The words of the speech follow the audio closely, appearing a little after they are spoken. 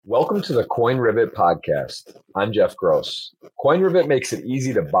Welcome to the Coin Rivet podcast. I'm Jeff Gross. Coin Rivet makes it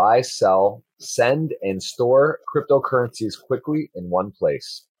easy to buy, sell, send, and store cryptocurrencies quickly in one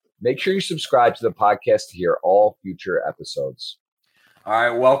place. Make sure you subscribe to the podcast to hear all future episodes. All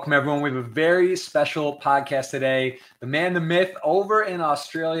right, welcome everyone. We have a very special podcast today. The man, the myth, over in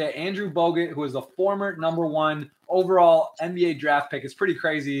Australia, Andrew Bogut, who is the former number one overall NBA draft pick. It's pretty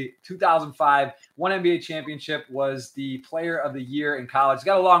crazy. 2005, won NBA championship, was the player of the year in college. He's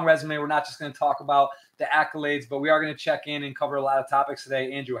got a long resume. We're not just going to talk about the accolades, but we are going to check in and cover a lot of topics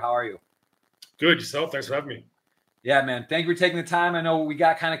today. Andrew, how are you? Good. Yourself? Thanks for having me. Yeah, man. Thank you for taking the time. I know we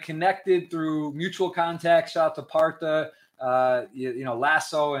got kind of connected through mutual contacts. Shout out to Partha.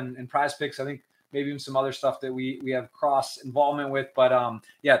 Lasso and Prize Picks. I think maybe even some other stuff that we have cross involvement with. But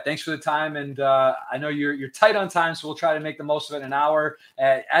thanks for the time. And I know you're tight on time, so we'll try to make the most of it in an hour.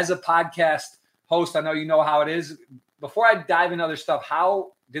 As a podcast host, I know you know how it is. Before I dive into other stuff,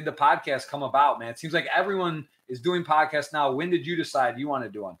 how did the podcast come about, man? It seems like everyone is doing podcasts now. When did you decide you want to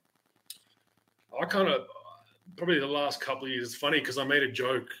do one? I probably the last couple of years. It's funny because I made a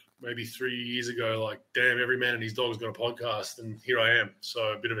joke maybe 3 years ago, like, damn, every man and his dog's got a podcast, and here I am.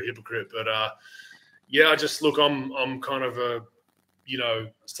 So a bit of a hypocrite, but I'm kind of a,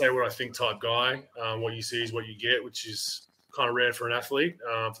 say what I think type guy. What you see is what you get, which is kind of rare for an athlete.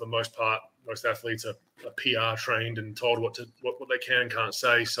 For the most part, most athletes are PR trained and told what they can and can't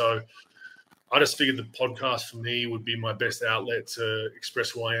say. So I just figured the podcast for me would be my best outlet to express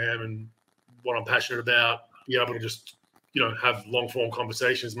who I am and what I'm passionate about. Be able to just have long-form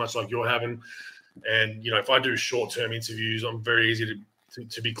conversations, much like you're having. And, if I do short-term interviews, I'm very easy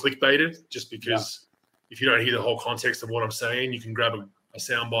to be clickbaited just because if you don't hear the whole context of what I'm saying, you can grab a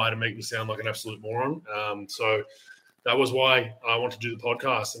soundbite and make me sound like an absolute moron. So that was why I want to do the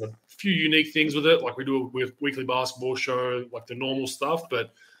podcast, and a few unique things with it. Like we do a weekly basketball show, like the normal stuff.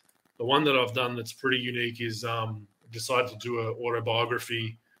 But the one that I've done that's pretty unique is decided to do an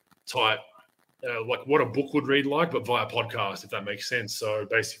autobiography type, like what a book would read like, but via podcast, if that makes sense. So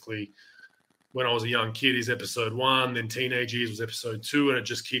basically, when I was a young kid is episode 1, then teenage years was episode 2, and it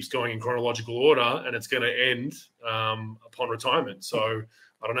just keeps going in chronological order, and it's going to end upon retirement. So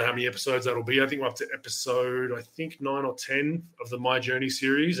I don't know how many episodes that'll be. I think we're up to episode, 9 or 10 of the My Journey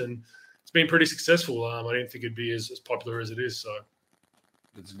series, and it's been pretty successful. I didn't think it'd be as popular as it is. So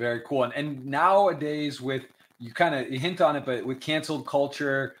it's very cool. And nowadays with, you hint on it, but with canceled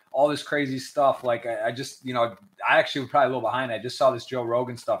culture, all this crazy stuff, like I actually was probably a little behind. I just saw this Joe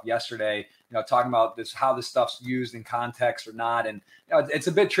Rogan stuff yesterday, talking about this, how this stuff's used in context or not. And it's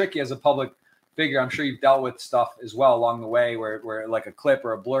a bit tricky as a public figure. I'm sure you've dealt with stuff as well along the way where like a clip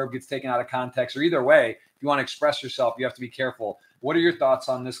or a blurb gets taken out of context, or either way, if you want to express yourself, you have to be careful. What are your thoughts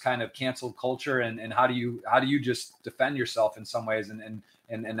on this kind of canceled culture, and how do you just defend yourself in some ways, and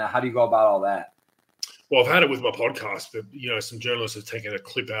how do you go about all that? Well, I've had it with my podcast, but some journalists have taken a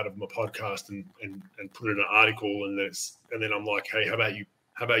clip out of my podcast and put it in an article, and then I'm like, hey, how about you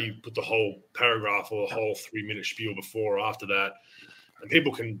put the whole paragraph or the whole 3-minute spiel before or after that, and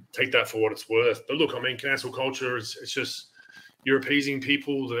people can take that for what it's worth. But look, cancel culture it's just you're appeasing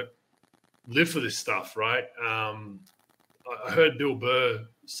people that live for this stuff, right? I heard Bill Burr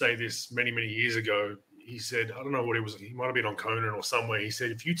say this many years ago. He said, I don't know what it was. He might have been on Conan or somewhere. He said,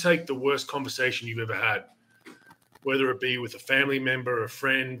 if you take the worst conversation you've ever had, whether it be with a family member, a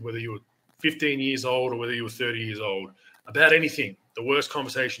friend, whether you were 15 years old or whether you were 30 years old, about anything, the worst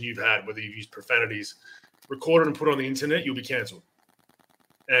conversation you've had, whether you've used profanities, record it and put it on the internet, you'll be canceled.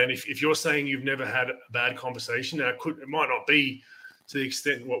 And if you're saying you've never had a bad conversation, now it might not be to the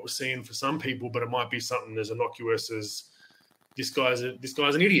extent what we're seeing for some people, but it might be something as innocuous as this guy's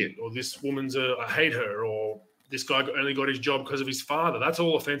an idiot, or this woman's I hate her, or this guy only got his job because of his father. That's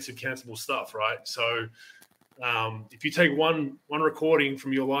all offensive, cancelable stuff, right? So if you take one recording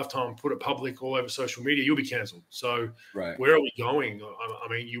from your lifetime and put it public all over social media, you'll be canceled. So right. Where are we going? I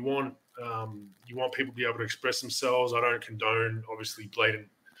mean, you want people to be able to express themselves. I don't condone, obviously, blatant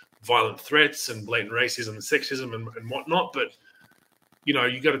violent threats and blatant racism and sexism and whatnot, but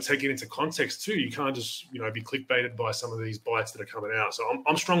you got to take it into context too. You can't just, be clickbaited by some of these bites that are coming out. So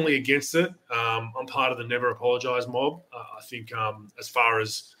I'm strongly against it. I'm part of the never apologize mob. I think as far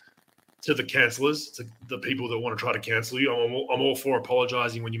as to the cancelers, to the people that want to try to cancel you, I'm all for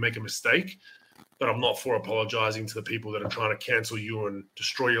apologizing when you make a mistake, but I'm not for apologizing to the people that are trying to cancel you and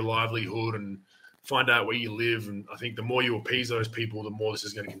destroy your livelihood and find out where you live. And I think the more you appease those people, the more this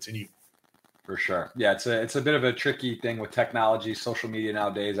is going to continue. For sure. Yeah, it's a bit of a tricky thing with technology, social media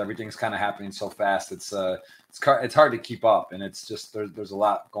nowadays. Everything's kind of happening so fast. It's hard to keep up, and it's just there's a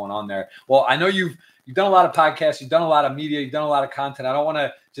lot going on there. Well, I know you've done a lot of podcasts, you've done a lot of media, you've done a lot of content. I don't want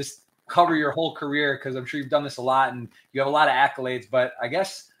to just cover your whole career because I'm sure you've done this a lot and you have a lot of accolades. But I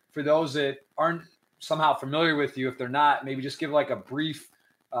guess for those that aren't somehow familiar with you, if they're not, maybe just give like a brief.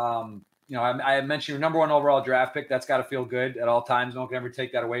 I mentioned your number 1 overall draft pick. That's got to feel good at all times. No one can ever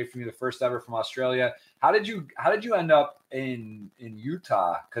take that away from you. The first ever from Australia. How did you end up in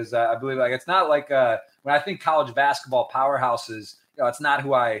Utah? Because I believe it's not like when I think college basketball powerhouses, it's not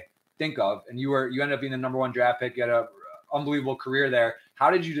who I think of. And you ended up being the number 1 draft pick. You had an unbelievable career there.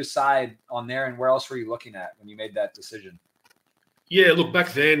 How did you decide on there, and where else were you looking at when you made that decision? Yeah, look,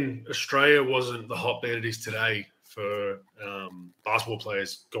 back then Australia wasn't the hotbed it is today for basketball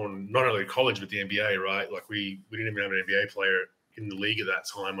players going not only to college but the NBA, right? Like we didn't even have an NBA player in the league at that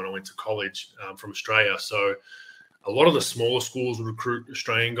time when I went to college from Australia. So a lot of the smaller schools would recruit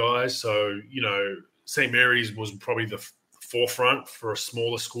Australian guys. So, St. Mary's was probably the forefront for a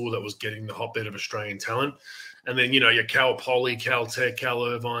smaller school that was getting the hotbed of Australian talent. And then, your Cal Poly, Cal Tech, Cal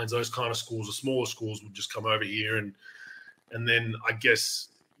Irvines, those kind of schools, the smaller schools would just come over here. And then I guess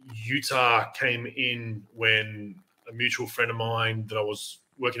Utah came in when a mutual friend of mine that I was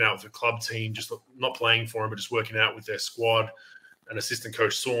working out with the club team, just not playing for him, but just working out with their squad. An assistant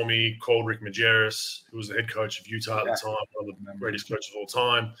coach saw me, called Rick Majerus, who was the head coach of Utah at the time, one of the greatest coaches of all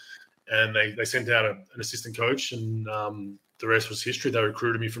time. And they sent out an assistant coach, and the rest was history. They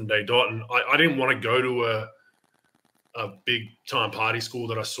recruited me from day dot. And I didn't want to go to a big time party school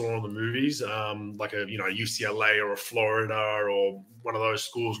that I saw in the movies, like a UCLA or a Florida or one of those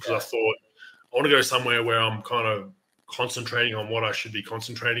schools, because I thought I want to go somewhere where I'm kind of concentrating on what I should be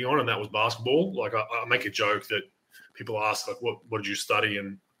concentrating on, and that was basketball. Like I make a joke that people ask, like, what did you study?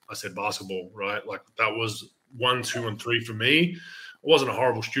 And I said basketball, right? Like that was 1, 2, and 3 for me. I wasn't a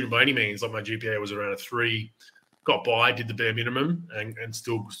horrible student by any means. Like my GPA was around a 3, got by, did the bare minimum, and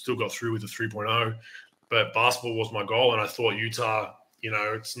still got through with a 3.0. But basketball was my goal, and I thought Utah,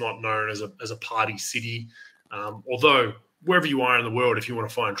 it's not known as a party city. Although wherever you are in the world, if you want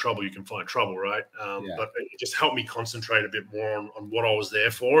to find trouble, you can find trouble, right? But it just helped me concentrate a bit more on what I was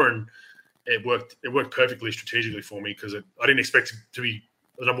there for, and it worked perfectly strategically for me because I didn't expect to be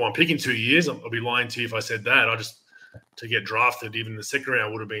the number 1 pick in 2 years. I'll be lying to you if I said that. To get drafted, even in the second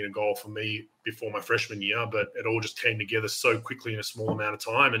round, would have been a goal for me before my freshman year, but it all just came together so quickly in a small amount of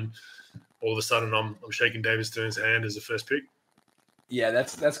time, and all of a sudden I'm shaking David Stern's hand as the first pick. Yeah,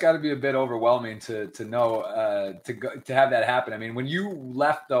 that's got to be a bit overwhelming to know to have that happen. I mean, when you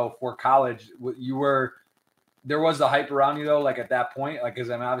left though for college, there was the hype around you though, like at that point, like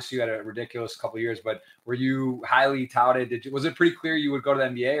because obviously you had a ridiculous couple of years, but were you highly touted? Was it pretty clear you would go to the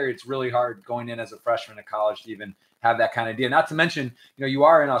NBA, or it's really hard going in as a freshman to college to even have that kind of idea? Not to mention, you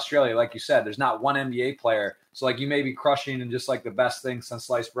are in Australia, like you said, there's not one NBA player, so like you may be crushing and just like the best thing since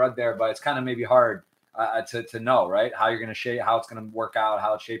sliced bread there, but it's kind of maybe hard to know, right? How you're going to shape, how it's going to work out,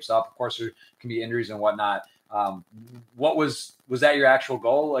 how it shapes up. Of course, there can be injuries and whatnot. What was that your actual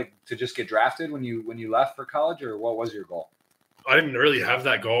goal, like to just get drafted when you left for college, or what was your goal? I didn't really have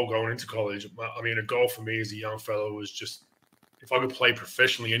that goal going into college. I mean, a goal for me as a young fellow was just if I could play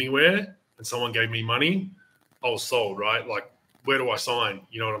professionally anywhere and someone gave me money, I was sold, right? Like, where do I sign?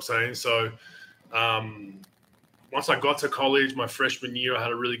 You know what I'm saying? So once I got to college, my freshman year, I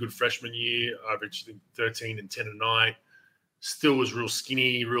had a really good freshman year. I averaged 13 and 10 a night. Still was real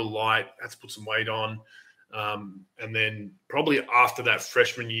skinny, real light. Had to put some weight on. And then probably after that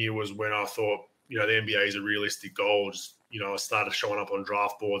freshman year was when I thought, the NBA is a realistic goal. Just, I started showing up on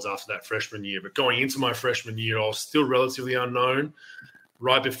draft boards after that freshman year. But going into my freshman year, I was still relatively unknown.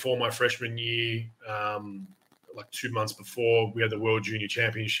 Right before my freshman year, like 2 months before, we had the World Junior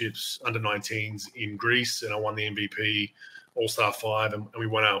Championships under-19s in Greece, and I won the MVP All-Star 5, and we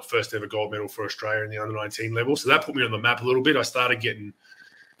won our first ever gold medal for Australia in the under-19 level. So that put me on the map a little bit. I started getting,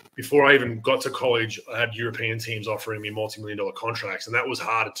 before I even got to college, I had European teams offering me multi-million-dollar contracts, and that was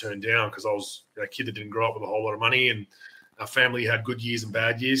hard to turn down because I was a kid that didn't grow up with a whole lot of money, and our family had good years and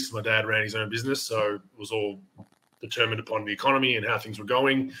bad years because my dad ran his own business, so it was all determined upon the economy and how things were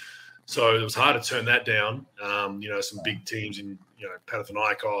going. So it was hard to turn that down. Some big teams in,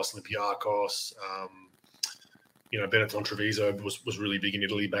 Panathinaikos, Olympiakos, Benetton Treviso was really big in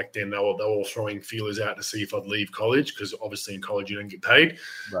Italy back then. They were all throwing feelers out to see if I'd leave college because obviously in college you don't get paid.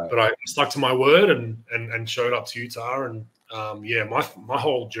 Right. But I stuck to my word and showed up to Utah. And, my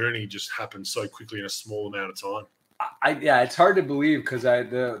whole journey just happened so quickly in a small amount of time. It's hard to believe because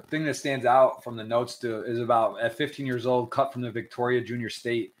the thing that stands out from the notes is about at 15 years old, cut from the Victoria Junior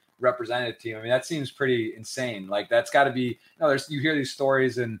State representative team. I mean, that seems pretty insane. Like that's got to be, you hear these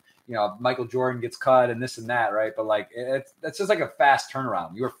stories and, Michael Jordan gets cut and this and that, right? But like, that's just like a fast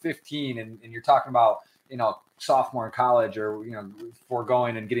turnaround. You were 15 and you're talking about, sophomore in college or,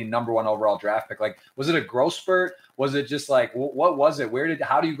 foregoing and getting number 1 overall draft pick. Like, was it a growth spurt? Was it just like, what was it?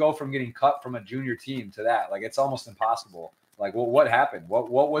 How do you go from getting cut from a junior team to that? Like, it's almost impossible. Like, what happened? What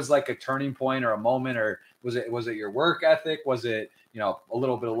was like a turning point or a moment, or was it your work ethic? Was it, a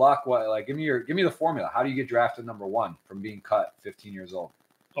little bit of luck? What, like, give me the formula. How do you get drafted number 1 from being cut 15 years old?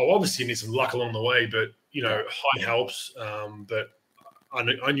 Oh, obviously you need some luck along the way, but height helps. But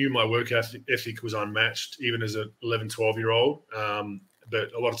I knew my work ethic was unmatched even as an 11, 12-year-old.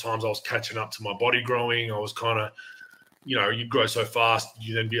 But a lot of times I was catching up to my body growing. I was kind of, you grow so fast,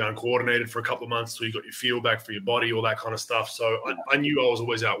 you then be uncoordinated for a couple of months till you got your feel back for your body, all that kind of stuff. So I knew I was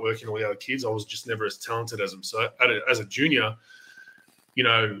always outworking all the other kids. I was just never as talented as them. So as a junior,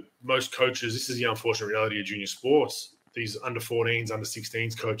 most coaches, this is the unfortunate reality of junior sports. These under 14s, under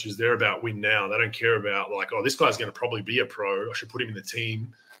 16s coaches, they're about win now. They don't care about like, this guy's going to probably be a pro. I should put him in the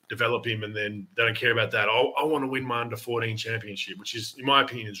team, develop him, and then they don't care about that. I want to win my under 14 championship, which is, in my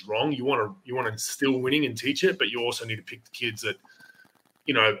opinion, is wrong. You want to instill winning and teach it, but you also need to pick the kids that,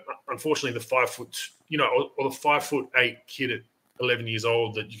 unfortunately, the 5 foot, or the 5'8" kid at 11 years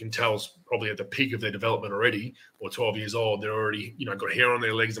old that you can tell is probably at the peak of their development already, or 12 years old, they're already, got hair on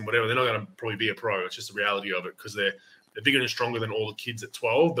their legs and whatever. They're not going to probably be a pro. It's just the reality of it because they're bigger and stronger than all the kids at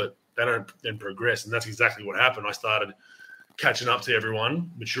 12, but they don't then progress. And that's exactly what happened. I started catching up to everyone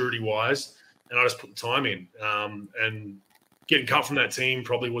maturity-wise, and I just put the time in. And getting cut from that team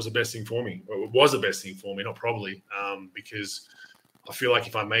probably was the best thing for me. Or it was the best thing for me, not probably, because I feel like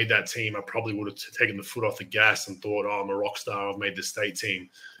if I made that team, I probably would have taken the foot off the gas and thought, I'm a rock star, I've made the state team.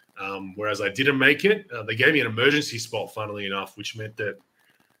 Whereas I didn't make it. They gave me an emergency spot, funnily enough, which meant that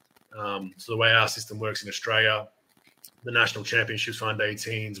so the way our system works in Australia, the national championships for under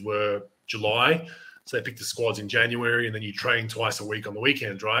 18s were July. So they picked the squads in January, and then you train twice a week on the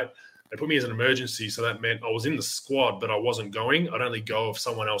weekends, right? They put me as an emergency, so that meant I was in the squad, but I wasn't going. I'd only go if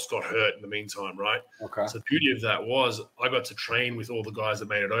someone else got hurt in the meantime, right? Okay. So the beauty of that was I got to train with all the guys that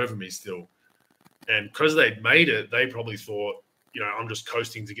made it over me still. And because they'd made it, they probably thought, I'm just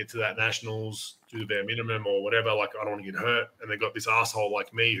coasting to get to that nationals, do the bare minimum or whatever. Like, I don't want to get hurt. And they got this asshole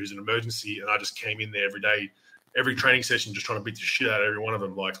like me who's an emergency, and I just came in there every day, every training session, just trying to beat the shit out of every one of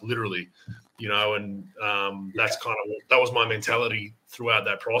them, like literally, and that's kind of that was my mentality throughout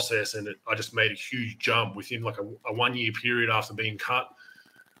that process. And I just made a huge jump within like a 1 year period after being cut.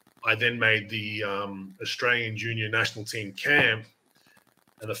 I then made the Australian junior national team camp.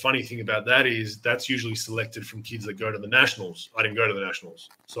 And the funny thing about that is that's usually selected from kids that go to the nationals. I didn't go to the nationals.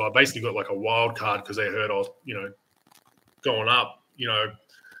 So I basically got like a wild card because they heard I was, going up,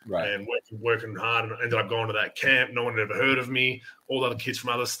 right, and working hard, and ended up going to that camp. No one had ever heard of me. All the other kids from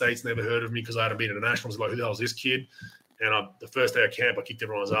other states never heard of me because I hadn't been at the nationals. Like, who the hell is this kid? And the first day of camp, I kicked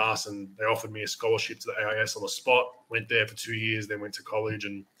everyone's ass, and they offered me a scholarship to the AIS on the spot. Went there for 2 years, then went to college,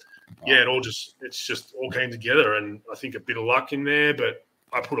 and it just all came together. And I think a bit of luck in there, but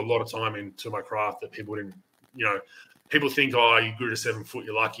I put a lot of time into my craft that people didn't. People think, you grew to 7 foot,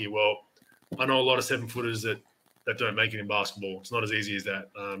 you're lucky. Well, I know a lot of 7-footers that don't make it in basketball. It's not as easy as that.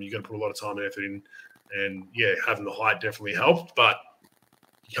 You got to put a lot of time and effort in, and having the height definitely helped, but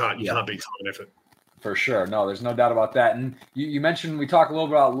you can't beat time and effort. For sure. No, there's no doubt about that. And you mentioned, we talked a little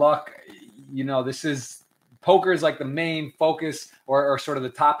bit about luck. Poker is like the main focus or sort of the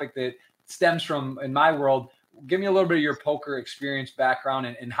topic that stems from, in my world. Give me a little bit of your poker experience background,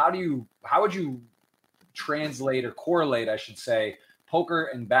 and how would you translate or correlate, I should say, poker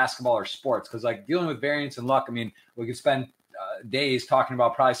and basketball or sports? Because like dealing with variance and luck, I mean, we could spend days talking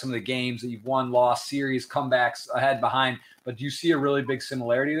about probably some of the games that you've won, lost, series, comebacks, ahead, behind. But do you see a really big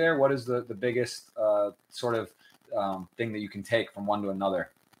similarity there? What is the biggest sort of thing that you can take from one to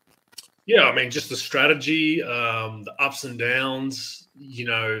another? Yeah, I mean, just the strategy, the ups and downs.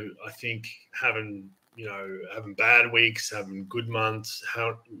 I think having bad weeks, having good months,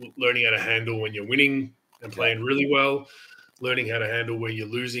 learning how to handle when you're winning and playing really well, learning how to handle where you're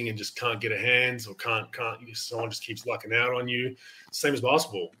losing and just can't get a hand or can't someone just keeps lucking out on you. Same as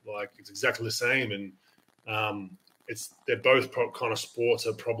basketball, like it's exactly the same. And they're both kind of sports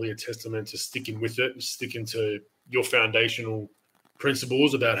are probably a testament to sticking with it and sticking to your foundational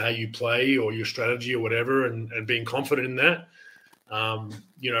principles about how you play or your strategy or whatever, and being confident in that.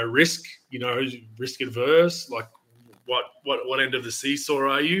 Risk adverse, like what end of the seesaw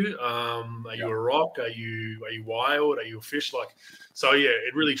are you? Are you a rock? Are you wild? Are you a fish? Like, so yeah,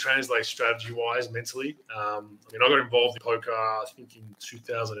 it really translates strategy wise, mentally. I mean, I got involved in poker, I think in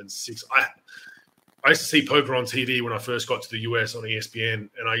 2006. I used to see poker on TV when I first got to the US on ESPN,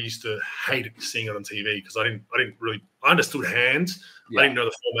 and I used to hate seeing it on TV because I understood hands. Yeah. I didn't know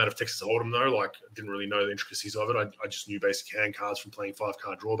the format of Texas Hold'em though. Like, I didn't really know the intricacies of it. I just knew basic hand cards from playing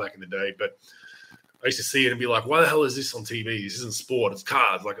 5-card draw back in the day. But I used to see it and be like, why the hell is this on TV? This isn't sport, it's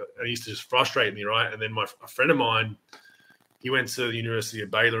cards. Like, it used to just frustrate me, right? And then a friend of mine, he went to the University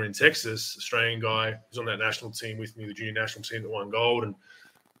of Baylor in Texas, Australian guy, who's on that national team with me, the junior national team that won gold. And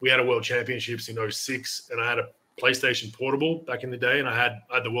we had a World Championships in 2006, and I had a PlayStation Portable back in the day, and I had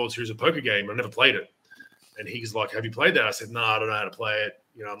the World Series of Poker game. I never played it. And he's like, have you played that? I said, no, I don't know how to play it.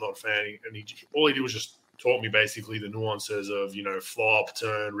 You know, I'm not a fan. And all he did was just taught me basically the nuances of, you know, flop,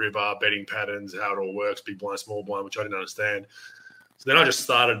 turn, river, betting patterns, how it all works, big blind, small blind, which I didn't understand. So then I just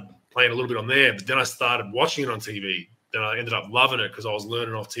started playing a little bit on there, but then I started watching it on TV. Then I ended up loving it because I was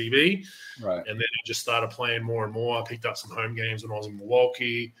learning off TV. Right. And then I just started playing more and more. I picked up some home games when I was in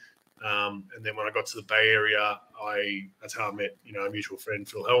Milwaukee. And then when I got to the Bay Area, that's how I met, you know, a mutual friend,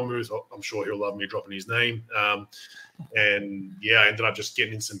 Phil Hellmuth. I'm sure he'll love me dropping his name. And yeah, I ended up just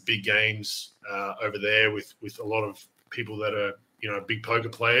getting in some big games over there with a lot of people that are, you know, big poker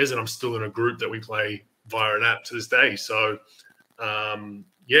players. And I'm still in a group that we play via an app to this day. So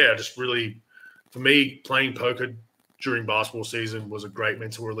yeah, just really, for me, playing poker during basketball season was a great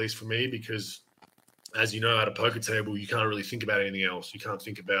mental release for me because, as you know, at a poker table, you can't really think about anything else. You can't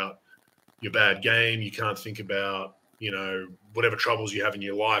think about your bad game. You can't think about, you know, whatever troubles you have in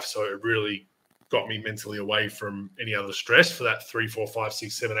your life. So it really got me mentally away from any other stress for that 3, 4, 5,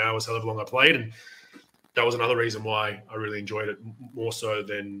 6, 7 hours, however long I played. And that was another reason why I really enjoyed it more so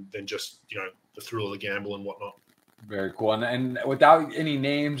than just, you know, the thrill of the gamble and whatnot. Very cool. And without any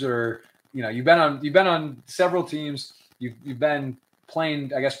names or, you know, you've been on several teams. You've been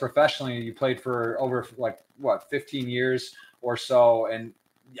playing, I guess, professionally. You played for over 15 years or so, and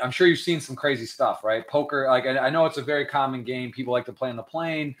I'm sure you've seen some crazy stuff, right? Poker, like I know it's a very common game. People like to play on the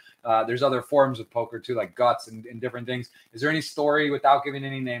plane. There's other forms of poker too, like guts and different things. Is there any story, without giving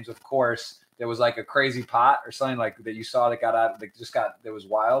any names, of course, that was like a crazy pot or something like that you saw that got out, that was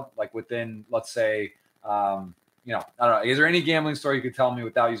wild, like within, let's say, you know, I don't know. Is there any gambling story you could tell me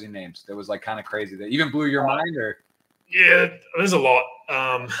without using names that was like kind of crazy that even blew your mind? Or yeah, there's a lot.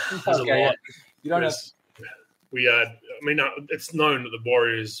 There's a lot. Yeah. You don't know. We had, I mean, it's known that the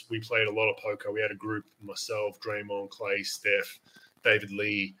Warriors, we played a lot of poker. We had a group, myself, Draymond, Clay, Steph, David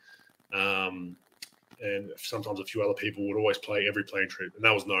Lee, and sometimes a few other people would always play every plane trip. And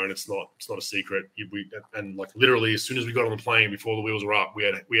that was known. It's not a secret. And like literally as soon as we got on the plane, before the wheels were up,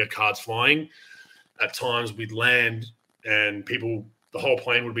 we had cards flying. At times we'd land and the whole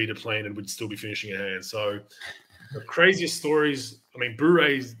plane would be deplaned and we'd still be finishing a hand. So the craziest stories, I mean,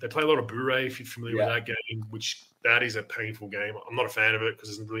 Bourrées, they play a lot of Bourrées, if you're familiar with that game, which that is a painful game. I'm not a fan of it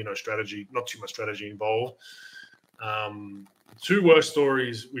because there's really not too much strategy involved. Two worst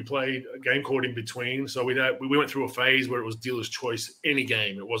stories, we played a game called In Between. So we went through a phase where it was dealer's choice, any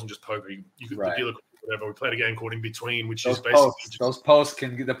game. It wasn't just poker. You could the dealer could whatever. We played a game called In Between, which is basically those posts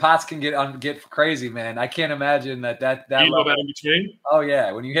the pots can get crazy, man. I can't imagine that. You know about In Between? Oh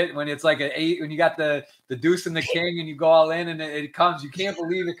yeah, when it's like an 8, when you got the deuce and the king, and you go all in, and it comes. You can't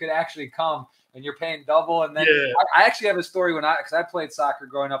believe it could actually come, and you're paying double. And then I actually have a story because I played soccer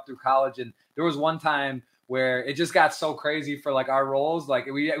growing up through college, and there was one time where it just got so crazy for like our roles. Like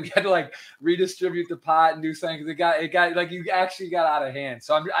we had to like redistribute the pot and do something because it got like you actually got out of hand.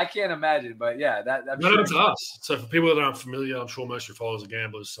 So I can't imagine, but yeah, I'm sure to us. So for people that aren't familiar, I'm sure most of your followers are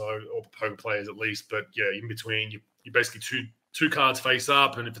gamblers, or poker players at least. But yeah, In Between, you basically two cards face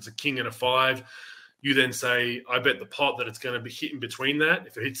up, and if it's a king and a 5, you then say, I bet the pot that it's going to be hit in between that.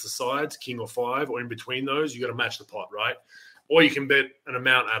 If it hits the sides, king or 5, or in between those, you got to match the pot, right? Or you can bet an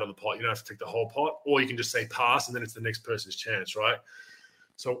amount out of the pot. You don't have to take the whole pot. Or you can just say pass, and then it's the next person's chance, right?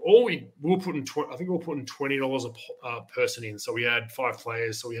 So we'll put in I think we'll put in $20 a person in. So we had 5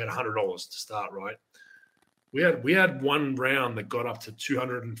 players, so we had $100 to start, right? We had one round that got up to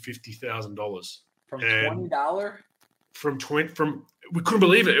 $250,000 from $20. From we couldn't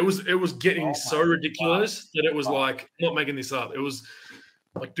believe it. It was getting so ridiculous that it was like, I'm not making this up. It was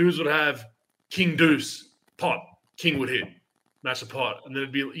like dudes would have king deuce pot, king would hit. Match the pot, and then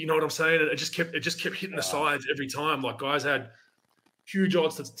it'd be, you know what I'm saying? It just kept hitting the sides every time. Like guys had huge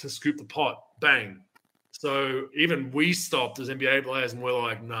odds to scoop the pot, bang. So even we stopped as NBA players, and we're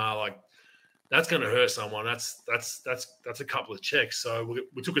like, nah, like that's going to hurt someone. That's a couple of checks. So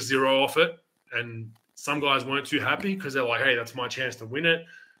we took a 0 off it, and some guys weren't too happy because they're like, hey, that's my chance to win it.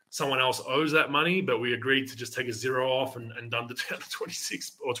 Someone else owes that money, but we agreed to just take a zero off and dumped it down to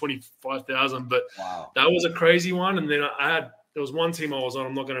 26 or 25,000. But wow, that was a crazy one. And then there was one team I was on.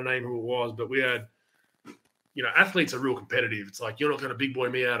 I'm not going to name who it was, but we had, athletes are real competitive. It's like, you're not going to big boy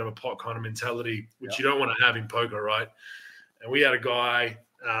me out of a pot kind of mentality, which you don't want to have in poker, right? And we had a guy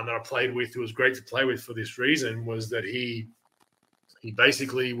that I played with who was great to play with for this reason, was that he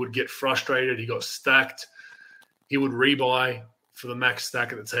basically would get frustrated. He got stacked. He would rebuy for the max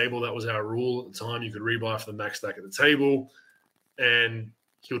stack at the table. That was our rule at the time. You could rebuy for the max stack at the table. And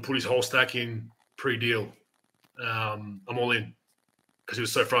he would put his whole stack in pre-deal. I'm all in, because he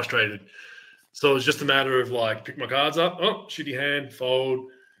was so frustrated. So it was just a matter of like, pick my cards up. Oh, shitty hand, fold.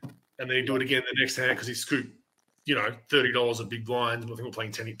 And then he'd do it again the next hand because he scooped, $30 of big blinds. I think we're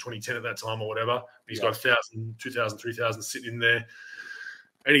playing 2010 at that time or whatever. He's got 1,000, 2,000, 3,000 sitting in there.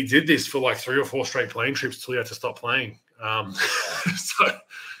 And he did this for like 3 or 4 straight playing trips until he had to stop playing. They're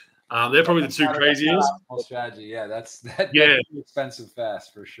probably the two craziest. Strategy, yeah, that's expensive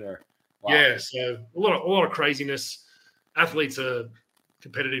fast for sure. Wow. Yeah, so a lot of craziness. Athletes are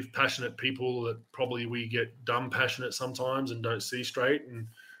competitive, passionate people that probably we get dumb passionate sometimes and don't see straight. And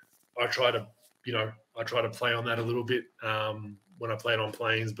I try to play on that a little bit when I played on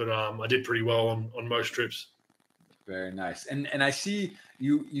planes, but I did pretty well on most trips. Very nice. And I see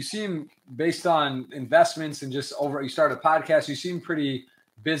you seem, based on investments and just you started a podcast, you seem pretty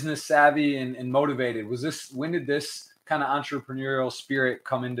business savvy and motivated. When did this kind of entrepreneurial spirit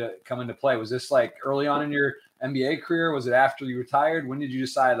come into play? Was this like early on in your NBA career? Was it after you retired? When did you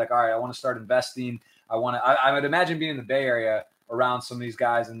decide, like, all right, I want to start investing? I would imagine being in the Bay Area around some of these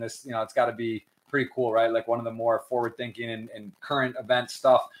guys, and this, it's got to be pretty cool, right? Like one of the more forward thinking and current event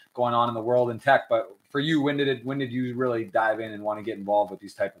stuff going on in the world in tech. But for you, when did you really dive in and want to get involved with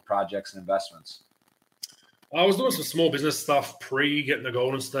these type of projects and investments? I was doing some small business stuff pre getting to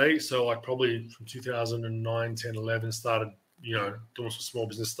Golden State. So like probably from 2009, 10, 11, started, doing some small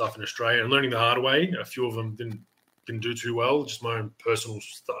business stuff in Australia and learning the hard way. A few of them didn't do too well, just my own personal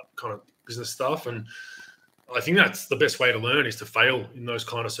kind of business stuff. And I think that's the best way to learn, is to fail in those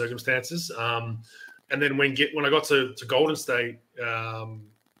kind of circumstances. And then when I got to Golden State, I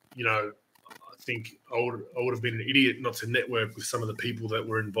think I would have been an idiot not to network with some of the people that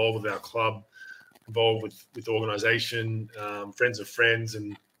were involved with our club, involved with the organization, friends of friends.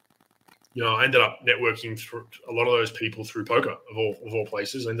 And, I ended up networking through a lot of those people through poker of all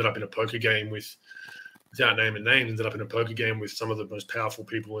places. I ended up in a poker game without naming names, ended up in a poker game with some of the most powerful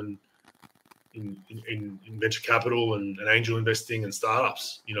people in venture capital and angel investing and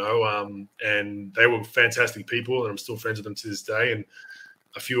startups, and they were fantastic people, and I'm still friends with them to this day. And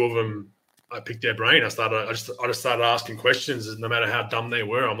a few of them, I picked their brain. I just started asking questions, and no matter how dumb they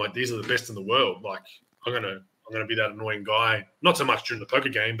were, I'm like, these are the best in the world. Like, I'm gonna be that annoying guy. Not so much during the poker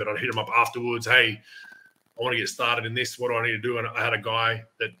game, but I'd hit them up afterwards. Hey, I want to get started in this. What do I need to do? And I had a guy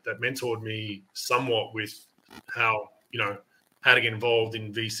that mentored me somewhat with how to get involved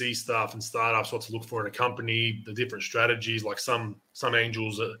in VC stuff and startups, what to look for in a company, the different strategies. Like some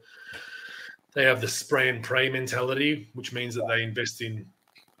angels, they have the spray and pray mentality, which means that they invest in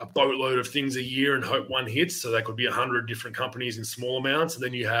a boatload of things a year and hope one hits. So that could be 100 different companies in small amounts. And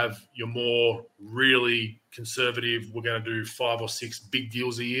then you have your more really conservative, we're going to do 5 or 6 big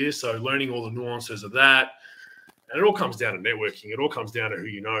deals a year. So learning all the nuances of that. And it all comes down to networking. It all comes down to who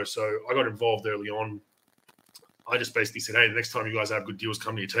you know. So I got involved early on. I just basically said, hey, the next time you guys have good deals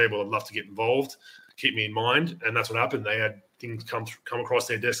come to your table, I'd love to get involved. Keep me in mind. And that's what happened. They had things come across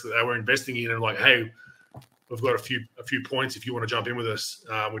their desk that they were investing in, and like, hey, we've got a few points. If you want to jump in with us,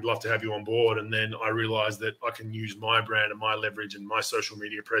 we'd love to have you on board. And then I realized that I can use my brand and my leverage and my social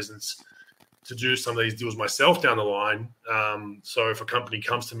media presence to do some of these deals myself down the line. So if a company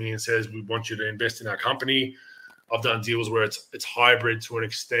comes to me and says, we want you to invest in our company, I've done deals where it's hybrid to an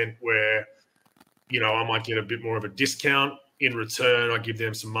extent where, I might get a bit more of a discount. In return, I give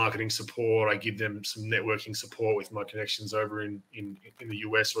them some marketing support. I give them some networking support with my connections over in the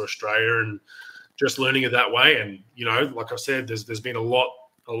US or Australia, and just learning it that way. And, like I said, there's been a lot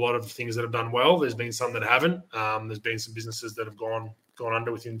of things that have done well. There's been some that haven't. There's been some businesses that have gone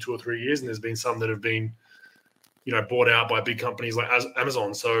under within 2 or 3 years, and there's been some that have been, bought out by big companies like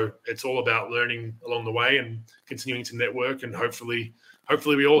Amazon. So it's all about learning along the way and continuing to network, and hopefully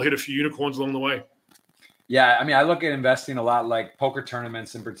we all hit a few unicorns along the way. Yeah, I mean, I look at investing a lot like poker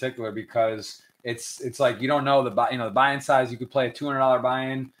tournaments in particular, because it's like you don't know the buy-in size. You could play a $200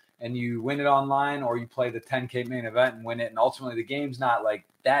 buy-in and you win it online, or you play the 10K main event and win it. And ultimately the game's not like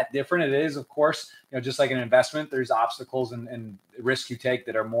that different. It is, of course, just like an investment, there's obstacles and risks you take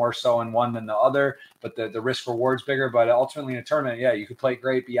that are more so in one than the other, but the risk reward's bigger. But ultimately in a tournament, yeah, you could play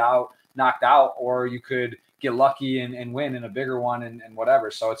great, be knocked out, or you could get lucky and win in a bigger one and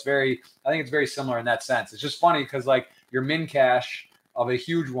whatever. So I think it's very similar in that sense. It's just funny because like your min cash of a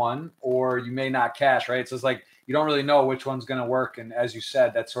huge one, or you may not cash, right? So it's like, you don't really know which one's going to work. And as you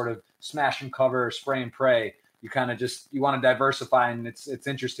said, that sort of smash and cover, spray and pray, you kind of you want to diversify. And it's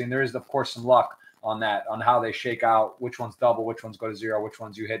interesting. There is, of course, some luck on that, on how they shake out, which one's double, which ones go to zero, which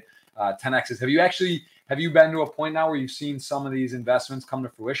ones you hit 10Xs. Have you been to a point now where you've seen some of these investments come to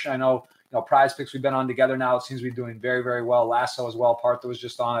fruition? I know, Prize Picks, we've been on together now. It seems to be doing very, very well. Lasso as well. Partha was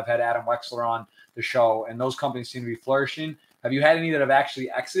just on. I've had Adam Wexler on the show, and those companies seem to be flourishing. Have you had any that have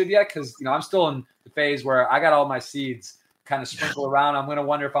actually exited yet? Because, I'm still in the phase where I got all my seeds kind of sprinkled around. I'm going to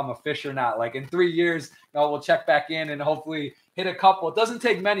wonder if I'm a fish or not. Like in 3 years, we'll check back in and hopefully hit a couple. It doesn't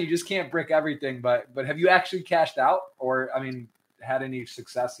take many. You just can't brick everything. But have you actually cashed out, or, had any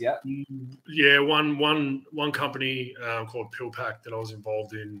success yet? Yeah, one company called PillPack that I was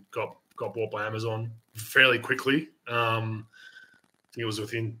involved in got bought by Amazon fairly quickly. I think it was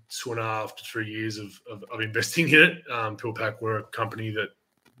within 2.5 to 3 years of investing in it. PillPack were a company that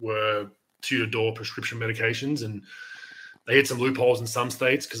were to-your-door prescription medications, and they hit some loopholes in some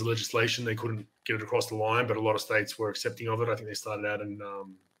states because of legislation. They couldn't get it across the line, but a lot of states were accepting of it. I think they started out in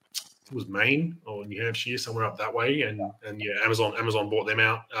it was Maine or New Hampshire, somewhere up that way. And Amazon bought them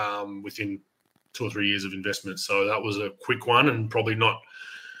out within 2 or 3 years of investment. So that was a quick one, and probably not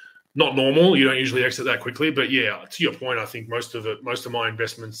normal. You don't usually exit that quickly, but yeah, to your point, I think most of my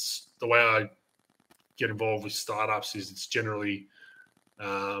investments, the way I get involved with startups is it's generally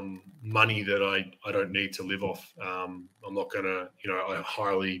money that I don't need to live off. I'm not going to, I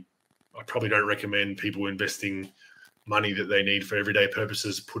probably don't recommend people investing money that they need for everyday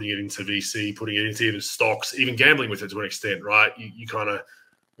purposes, putting it into VC, putting it into even stocks, even gambling with it to an extent, right? You kind of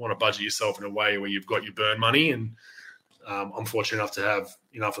want to budget yourself in a way where you've got your burn money, and I'm fortunate enough to have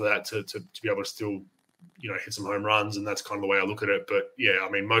enough of that to be able to still, hit some home runs, and that's kind of the way I look at it. But yeah,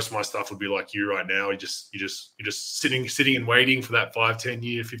 most of my stuff would be like you right now. You're just sitting and waiting for that 5, 10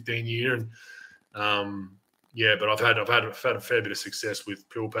 year, 15 year, and but I've had a fair bit of success with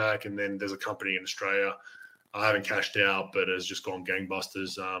PillPack, and then there's a company in Australia I haven't cashed out, but has just gone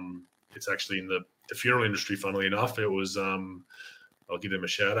gangbusters. It's actually in the funeral industry. Funnily enough, it was. I'll give them a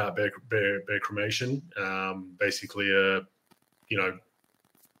shout out. Bear Cremation. Basically,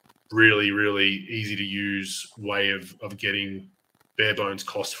 really, really easy to use way of getting bare bones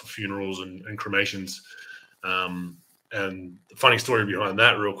costs for funerals and cremations. And the funny story behind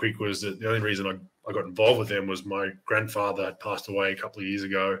that, real quick, was that the only reason I got involved with them was my grandfather had passed away a couple of years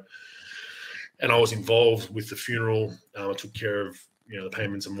ago, and I was involved with the funeral. I took care of the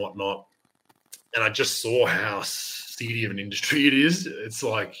payments and whatnot, and I just saw how seedy of an industry it is. It's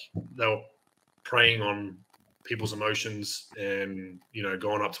like they were preying on people's emotions, and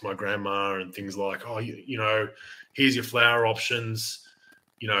going up to my grandma and things like, oh, here's your flower options,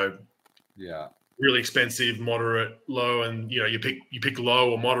 really expensive, moderate, low, and you pick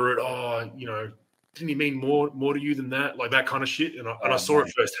low or moderate. Oh, didn't he mean more to you than that? Like that kind of shit. And I saw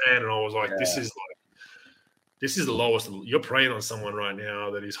it firsthand, and I was like, this is the lowest. You're preying on someone right now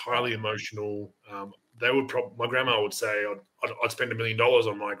that is highly emotional. My grandma would say, I'd spend $1 million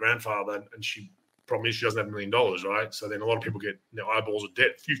on my grandfather, and problem is she doesn't have $1 million, right? So then a lot of people get their eyeballs of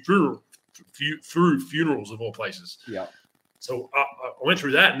debt through funerals of all places. Yeah. So I went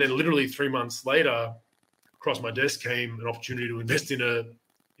through that, and then literally 3 months later, across my desk came an opportunity to invest in a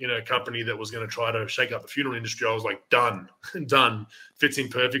company that was going to try to shake up the funeral industry. I was like, done, fits in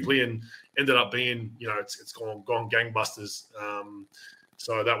perfectly, and ended up being, it's gone gangbusters.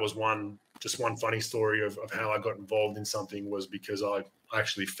 So that was one funny story of how I got involved in something, was because I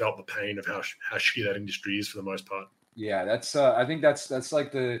actually felt the pain of how shitty that industry is for the most part. Yeah, that's I think that's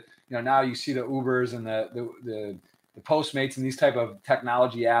like the now you see the Ubers and the Postmates and these type of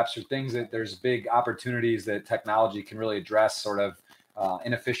technology apps or things that there's big opportunities that technology can really address sort of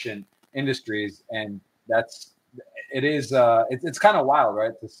inefficient industries, and it's kind of wild,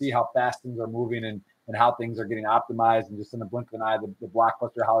 right, to see how fast things are moving and how things are getting optimized, and just in the blink of an eye, the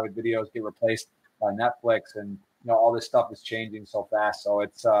blockbuster Hollywood videos get replaced by Netflix, and all this stuff is changing so fast. So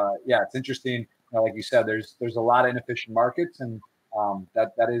it's it's interesting. Like you said, there's a lot of inefficient markets, and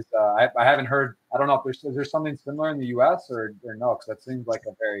that is I haven't heard. I don't know if is there something similar in the U.S. or no, because that seems like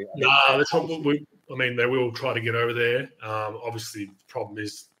a very that's what they will try to get over there. Obviously, the problem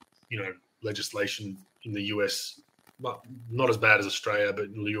is legislation in the U.S. not as bad as Australia, but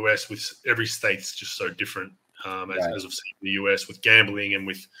in the US, with every state's just so different. As I've seen in the US with gambling and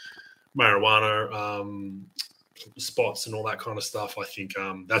with marijuana spots and all that kind of stuff. I think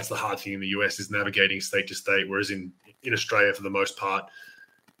that's the hard thing in the US is navigating state to state, whereas in Australia, for the most part,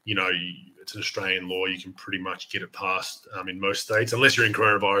 it's an Australian law. You can pretty much get it passed in most states, unless you're in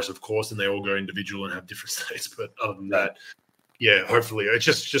coronavirus, of course, and they all go individual and have different states. But other than that, yeah, hopefully it's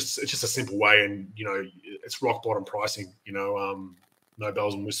just a simple way, and it's rock bottom pricing. No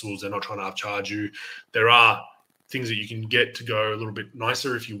bells and whistles. They're not trying to upcharge you. There are things that you can get to go a little bit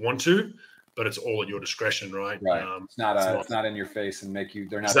nicer if you want to, but it's all at your discretion, right? Right. It's not in your face and make you.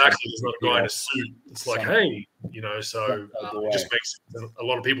 They're not exactly. There's not a guy in a suit. It's like, hey, So it just makes a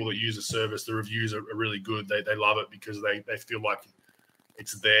lot of people that use the service. The reviews are really good. They love it because they feel like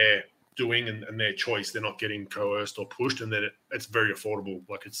it's their doing and their choice. They're not getting coerced or pushed, and then it's very affordable.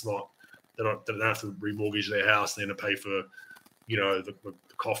 Like it's not. They don't have to remortgage their house and then to pay for the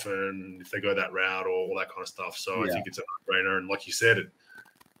coffin if they go that route or all that kind of stuff. So I think it's a no-brainer. And like you said,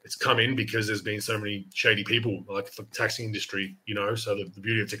 it's come in because there's been so many shady people, like the taxi industry, So the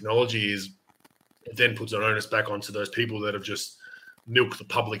beauty of technology is it then puts an onus back onto those people that have just milked the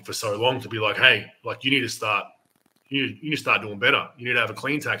public for so long to be like, hey, like you need to start doing better. You need to have a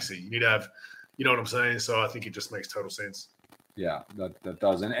clean taxi. You need to have, you know what I'm saying? So I think it just makes total sense. Yeah, that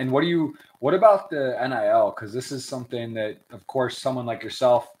does. And what about the NIL? Because this is something that, of course, someone like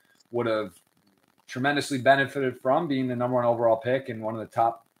yourself would have tremendously benefited from, being the number one overall pick and one of the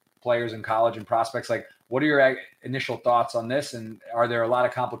top players in college and prospects. Like, what are your initial thoughts on this? And are there a lot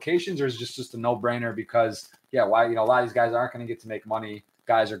of complications, or is it just a no-brainer because, why, a lot of these guys aren't going to get to make money,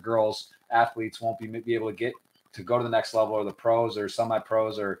 guys or girls, athletes won't be able to get to go to the next level, or the pros or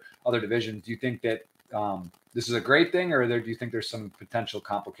semi-pros or other divisions. Do you think that this is a great thing, or do you think there's some potential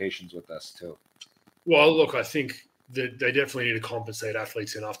complications with this too? Well, look, I think that they definitely need to compensate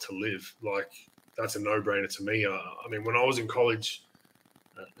athletes enough to live. Like, that's a no-brainer to me. I mean, when I was in college,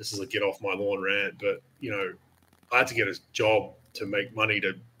 this is a get off my lawn rant, but, I had to get a job to make money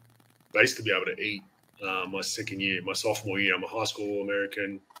to basically be able to eat my second year, my sophomore year. I'm a high school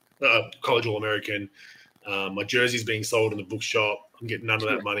All-American, college All-American. My jersey's being sold in the bookshop. I'm getting none of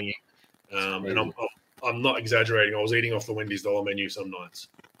that money. And I'm not exaggerating. I was eating off the Wendy's dollar menu some nights,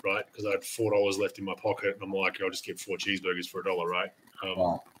 right? Because I had $4 left in my pocket, and I'm like, I'll just get 4 cheeseburgers for $1, right?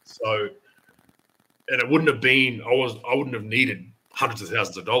 So, and it wouldn't have been. I wouldn't have needed hundreds of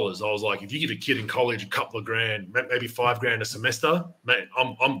thousands of dollars. I was like, if you give a kid in college a couple of grand, maybe $5,000 a semester, man,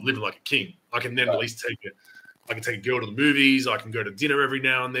 I'm living like a king. I can then at least take it. I can take a girl to the movies. I can go to dinner every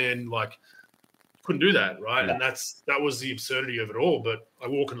now and then. Like, couldn't do that, right? Yeah. And that was the absurdity of it all. But I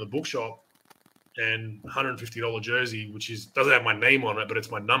walk into the bookshop and $150 jersey, which doesn't have my name on it, but it's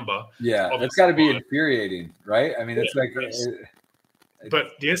my number. Yeah, that's got to be infuriating, right? I mean, it's like.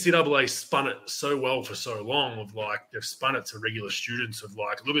 But the NCAA spun it so well for so long. Of like, they've spun it to regular students. Of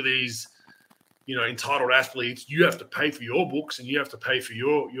like, look at these, entitled athletes. You have to pay for your books and you have to pay for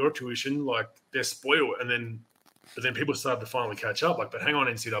your tuition. Like, they're spoiled. But then people started to finally catch up. Like, but hang on,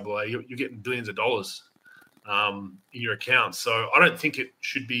 NCAA, you're getting billions of dollars in your account. So I don't think it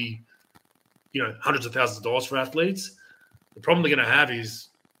should be, hundreds of thousands of dollars for athletes. The problem they're going to have is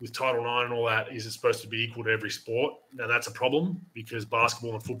with Title IX and all that, is it's supposed to be equal to every sport. Now that's a problem because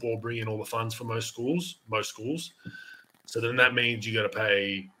basketball and football bring in all the funds for most schools. So then that means you got to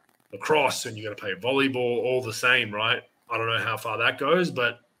pay lacrosse and you got to pay volleyball, all the same, right? I don't know how far that goes,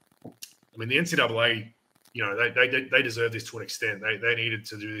 but I mean, the NCAA, they deserve this to an extent. They needed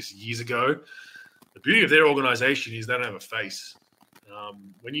to do this years ago. The beauty of their organization is they don't have a face.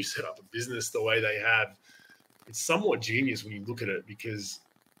 When you set up a business the way they have, it's somewhat genius when you look at it because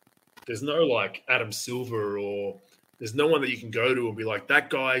there's no like Adam Silver or there's no one that you can go to and be like, that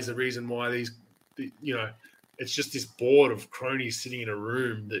guy is the reason why it's just this board of cronies sitting in a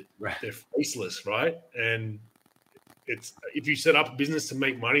room that they're faceless, right? And it's if you set up a business to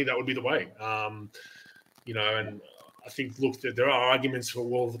make money, that would be the way. And I think, look, there are arguments for,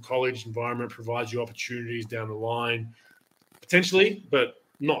 well, the college environment provides you opportunities down the line, potentially, but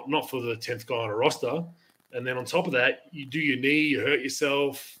not for the 10th guy on a roster. And then on top of that, you do your knee, you hurt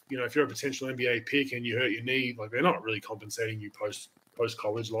yourself. If you're a potential NBA pick and you hurt your knee, like they're not really compensating you post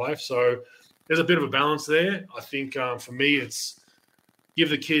college life. So there's a bit of a balance there. I think for me, it's give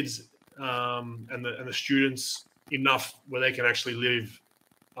the kids and the students enough where they can actually live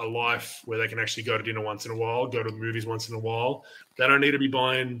a life where they can actually go to dinner once in a while, go to the movies once in a while. They don't need to be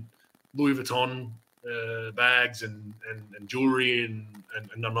buying Louis Vuitton bags and jewelry and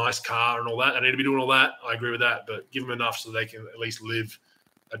a nice car and all that. They need to be doing all that. I agree with that, but give them enough so they can at least live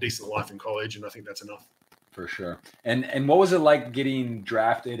a decent life in college, and I think that's enough. For sure. And what was it like getting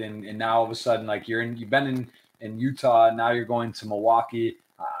drafted and now all of a sudden, like you've been in Utah, and now you're going to Milwaukee.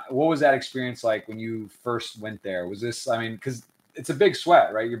 What was that experience like when you first went there? Was this, I mean, because it's a big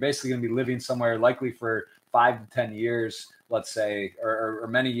sweat, right? You're basically going to be living somewhere likely for 5 to 10 years, let's say, or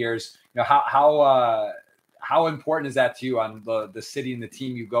many years. You know, how important is that to you on the city and the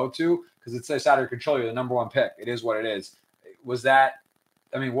team you go to? Because it's out of your control. You're the number one pick. It is what it is. Was that,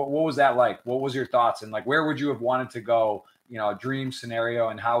 I mean, what was that like? What was your thoughts? And like, where would you have wanted to go, you know, a dream scenario?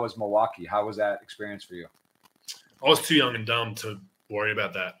 And how was Milwaukee? How was that experience for you? I was too young and dumb to worry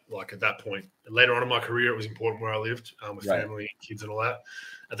about that. Like at that point, later on in my career, it was important where I lived with family, kids and all that.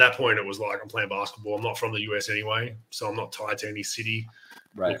 At that point, it was like, I'm playing basketball. I'm not from the US anyway, so I'm not tied to any city.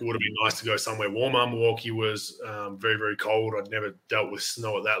 Right. Look, it would have been nice to go somewhere warmer. Milwaukee was very, very cold. I'd never dealt with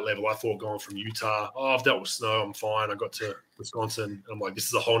snow at that level. I thought going from Utah, I've dealt with snow. I'm fine. I got to Wisconsin. And I'm like, this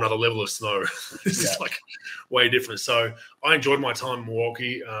is a whole nother level of snow. This is like way different. So I enjoyed my time in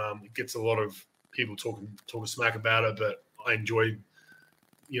Milwaukee. It gets a lot of people talking smack about it, but I enjoyed,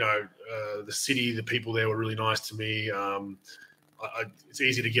 you know, the city. The people there were really nice to me. It's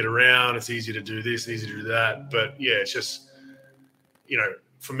easy to get around. It's easy to do this, easy to do that. But yeah, it's just, you know,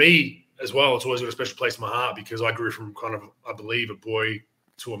 for me as well, it's always got a special place in my heart because I grew from kind of, I believe, a boy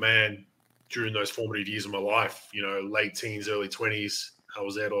to a man during those formative years of my life, you know, late teens, early 20s. I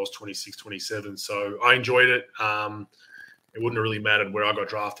was there till I was 26, 27. So I enjoyed it. It wouldn't have really mattered where I got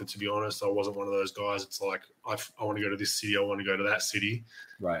drafted, to be honest. I wasn't one of those guys. It's like, I want to go to this city. I want to go to that city.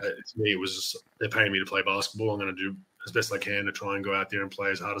 Right. To me, it was just, they're paying me to play basketball. I'm going to do as best I can to try and go out there and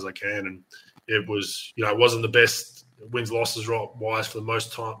play as hard as I can. And it was, you know, it wasn't the best wins, losses wise for the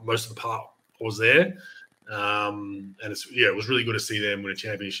most of the part I was there. And it was really good to see them win a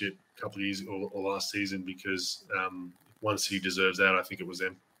championship a couple of years or last season because one city deserves that. I think it was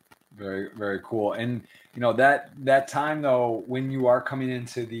them. Very, very cool. And, you know, that time though, when you are coming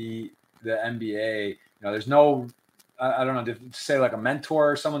into the NBA, you know, there's no, I don't know, to say like a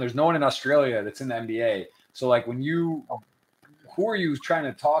mentor or someone, there's no one in Australia that's in the NBA. So like who are you trying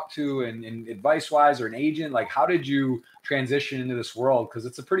to talk to and advice wise or an agent? Like, how did you transition into this world? Cause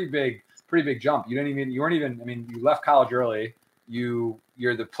it's a pretty big jump. You weren't even, I mean, you left college early. You're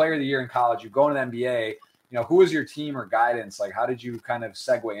the player of the year in college. You go into the NBA. You know, who was your team or guidance? Like, how did you kind of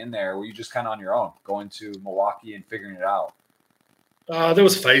segue in there? Were you just kind of on your own going to Milwaukee and figuring it out? There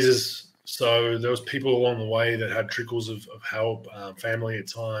was phases. So there was people along the way that had trickles of help, family at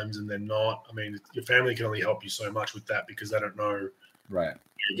times, and then not. I mean, your family can only help you so much with that because they don't know. Right.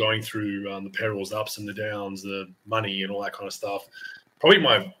 You're going through the perils, ups and the downs, the money and all that kind of stuff. Probably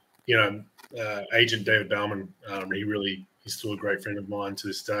my, you know, agent, David Bauman, he's still a great friend of mine to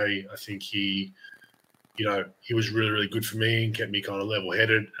this day. I think he was really, really good for me and kept me kind of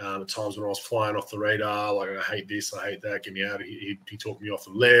level-headed. At times when I was flying off the radar, like, I hate this, I hate that, get me out. He talked me off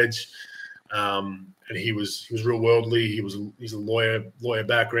the ledge. And he was real worldly. He's a lawyer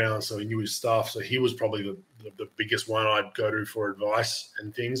background, so he knew his stuff. So he was probably the biggest one I'd go to for advice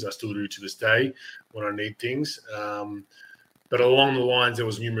and things. I still do to this day when I need things. But along the lines, there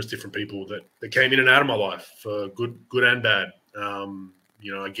was numerous different people that came in and out of my life for good and bad.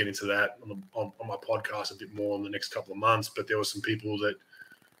 You know, I get into that on my podcast a bit more in the next couple of months. But there were some people that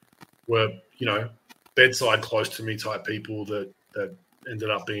were, you know, bedside close to me type people that ended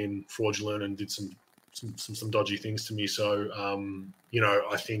up being fraudulent and did some dodgy things to me. So, you know,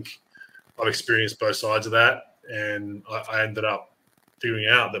 I think I've experienced both sides of that, and I ended up figuring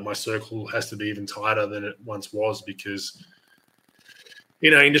out that my circle has to be even tighter than it once was because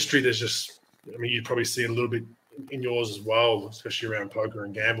in our industry, there's just, I mean, you'd probably see it a little bit in yours as well, especially around poker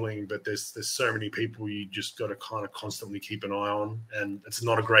and gambling, but there's so many people you just got to kind of constantly keep an eye on, and it's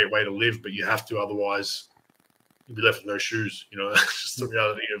not a great way to live, but you have to, otherwise you'll be left with no shoes. You know, that's just the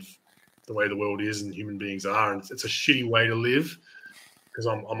reality of the way the world is and human beings are, and it's a shitty way to live because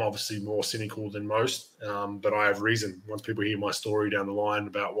I'm obviously more cynical than most, but I have reason. Once people hear my story down the line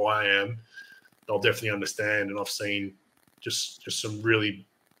about why I am, they'll definitely understand, and I've seen just some really,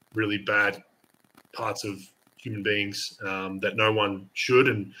 really bad parts of human beings that no one should.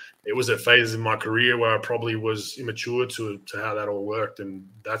 And it was at phases in my career where I probably was immature to how that all worked. And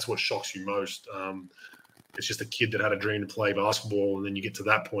that's what shocks you most. It's just a kid that had a dream to play basketball. And then you get to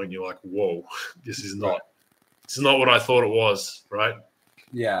that point and you're like, whoa, this is not what I thought it was. Right.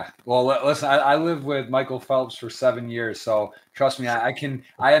 Yeah. Well, listen, I lived with Michael Phelps for 7 years. So trust me,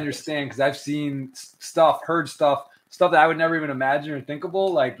 I understand because I've seen stuff, heard stuff that I would never even imagine or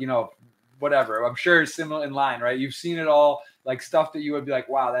thinkable. Like, you know, whatever. I'm sure it's similar in line, right? You've seen it all, like stuff that you would be like,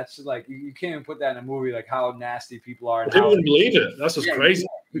 wow, that's like, you can't even put that in a movie, like how nasty people are. And people wouldn't believe it. That's what's crazy.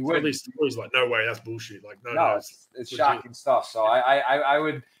 You All would. these stories like, no way, that's bullshit. Like, No, it's shocking stuff. So I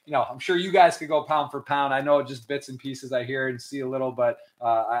would, I'm sure you guys could go pound for pound. I know just bits and pieces I hear and see a little, but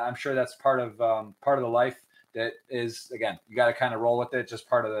I'm sure that's part of the life that is, again, you got to kind of roll with it, just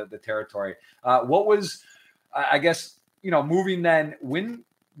part of the territory. What was, I guess, moving then,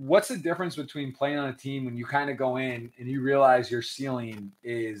 what's the difference between playing on a team when you kind of go in and you realize your ceiling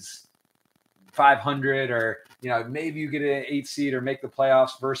is 500 or, maybe you get an 8 seed or make the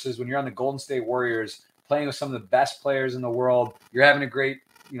playoffs versus when you're on the Golden State Warriors playing with some of the best players in the world, you're having a great,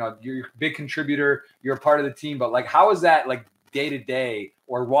 you're a big contributor, you're a part of the team, but like, how is that like day to day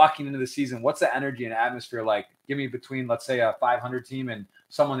or walking into the season? What's the energy and atmosphere like? Give me between, let's say, a 500 team and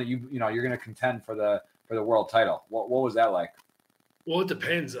someone that you're going to contend for the world title. What was that like? Well, it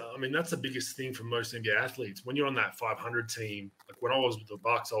depends. I mean, that's the biggest thing for most NBA athletes. When you're on that 500 team, like when I was with the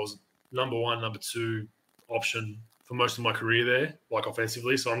Bucks, I was number 1, number 2 option for most of my career there, like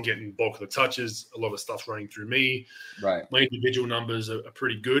offensively. So I'm getting bulk of the touches. A lot of stuff's running through me. Right. My individual numbers are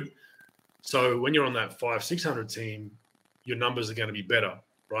pretty good. So when you're on that 500-600 team, your numbers are going to be better,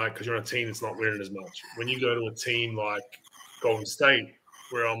 right? Because you're on a team that's not winning as much. When you go to a team like Golden State,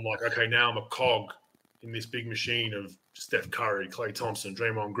 where I'm like, okay, now I'm a cog in this big machine of Steph Curry, Klay Thompson,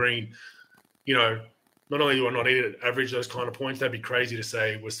 Draymond Green, not only do I not average those kind of points, that'd be crazy to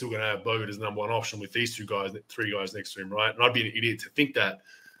say we're still going to have Bogut as number 1 option with these 3 guys next to him, right? And I'd be an idiot to think that.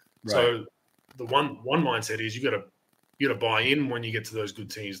 Right. So the one mindset is you got to buy in when you get to those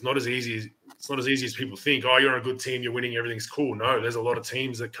good teams. It's not as easy as people think. Oh, you're on a good team, you're winning, everything's cool. No, there's a lot of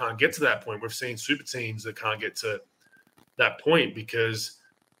teams that can't get to that point. We've seen super teams that can't get to that point because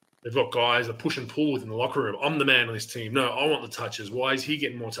they've got guys that push and pull within the locker room. I'm the man on this team. No, I want the touches. Why is he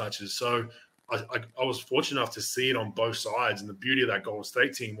getting more touches? So I was fortunate enough to see it on both sides. And the beauty of that Golden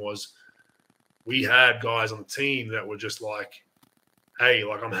State team was we had guys on the team that were just like, hey,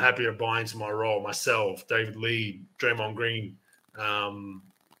 like I'm happy to buy into my role. Myself, David Lee, Draymond Green,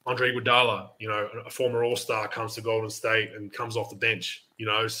 Andre Iguodala, a former All-Star comes to Golden State and comes off the bench,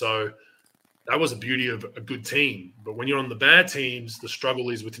 So that was the beauty of a good team. But when you're on the bad teams, the struggle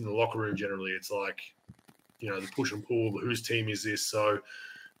is within the locker room generally. It's like, the push and pull, whose team is this? So,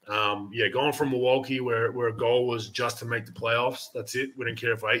 going from Milwaukee where a goal was just to make the playoffs, that's it. We didn't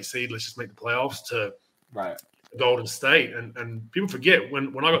care if we're 8 seed, let's just make the playoffs, to Golden State. And people forget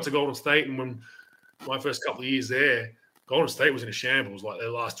when I got to Golden State and when my first couple of years there, Golden State was in a shambles. Like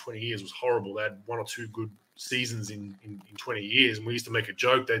their last 20 years was horrible. They had 1 or 2 good seasons in 20 years. And we used to make a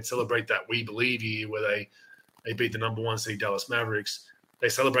joke. They'd celebrate that We Believe year where they beat the number 1 seed Dallas Mavericks. They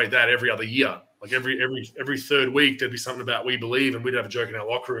celebrate that every other year. Like every third week, there'd be something about We Believe, and we'd have a joke in our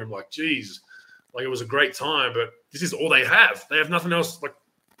locker room like, geez, like it was a great time, but this is all they have. They have nothing else. Like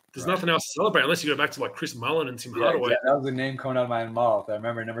there's nothing else to celebrate unless you go back to like Chris Mullin and Tim Hardaway. Yeah, that was the name coming out of my mouth. I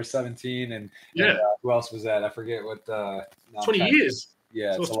remember number 17 and who else was that? I forget what. 20 years.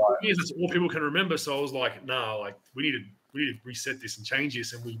 Yeah, so it's a lot. Years. That's all people can remember. So I was like, no, like we need to reset this and change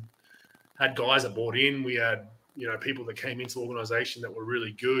this. And we had guys that bought in. We had people that came into the organization that were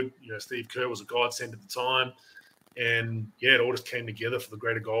really good. Steve Kerr was a godsend at the time. And, it all just came together for the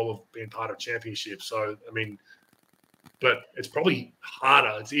greater goal of being part of a championship. So, I mean, but it's probably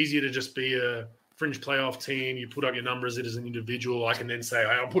harder. It's easier to just be a fringe playoff team. You put up your numbers as an individual. I can then say,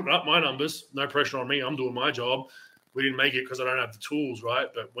 hey, I'm putting up my numbers. No pressure on me. I'm doing my job. We didn't make it because I don't have the tools, right?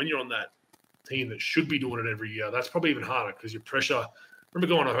 But when you're on that team that should be doing it every year, that's probably even harder because your pressure. I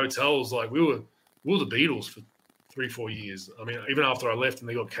remember going to hotels, like we were the Beatles for 3-4 years. I mean, even after I left and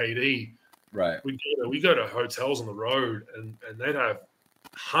they got KD, right? We go to hotels on the road and they'd have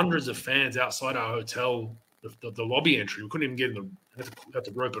hundreds of fans outside our hotel, the lobby entry. We couldn't even get in the. Had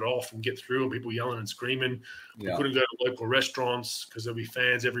to rope it off and get through, and people yelling and screaming. Yeah. We couldn't go to local restaurants because there'd be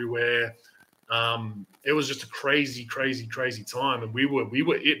fans everywhere. It was just a crazy, crazy, crazy time, and we were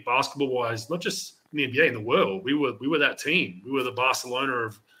it basketball wise, not just in the NBA, in the world. We were that team. We were the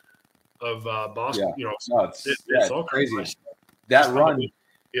Barcelona of basketball. Yeah. It's crazy. That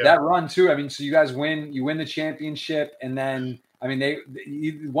run too. I mean, so you guys you win the championship, and then I mean they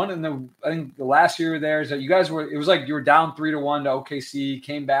won in I think the last year there is that you guys it was like you were down 3-1 to OKC,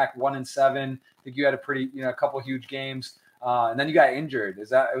 came back 1-7. I think you had a pretty a couple of huge games. And then you got injured. Was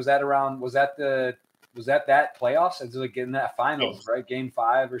that playoffs? It's like getting that finals, right? Game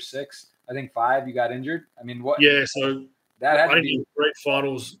 5 or 6. I think 5. You got injured. I mean, what? Yeah. So I didn't have great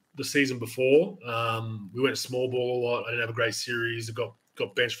finals the season before. We went small ball a lot. I didn't have a great series. I got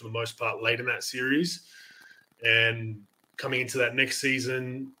benched for the most part late in that series. And coming into that next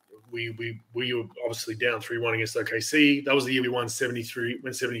season, we were obviously down 3-1 against OKC. That was the year we won 73,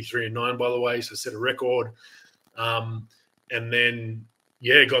 went 73-9, by the way. So set a record. And then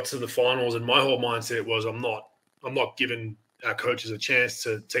yeah, got to the finals, and my whole mindset was I'm not giving our coaches a chance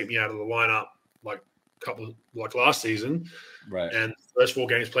to take me out of the lineup like last season. Right. And those 4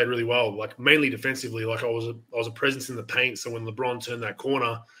 games played really well, like mainly defensively. Like I was a presence in the paint. So when LeBron turned that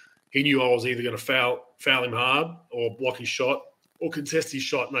corner, he knew I was either going to foul him hard or block his shot or contest his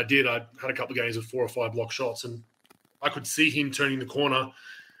shot. And I did. I had a couple of games with 4 or 5 block shots, and I could see him turning the corner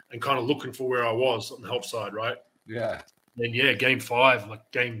and kind of looking for where I was on the help side, right? Yeah. And yeah, game 5,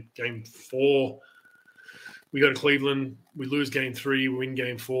 like game 4, we go to Cleveland. We lose game 3. We win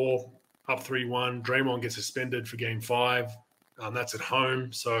game 4, up 3-1. Draymond gets suspended for game 5. That's at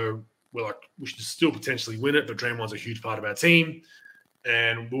home. So we're like, we should still potentially win it, but Draymond's a huge part of our team.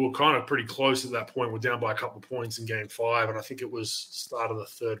 And we were kind of pretty close at that point. We're down by a couple of points in game 5. And I think it was start of the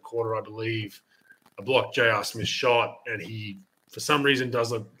 3rd quarter, I believe. I blocked J.R. Smith's shot, and he, for some reason,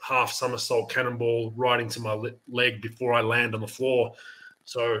 does a half somersault cannonball right into my leg before I land on the floor.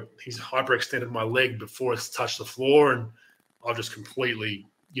 So he's hyperextended my leg before it's touched the floor, and I've just completely,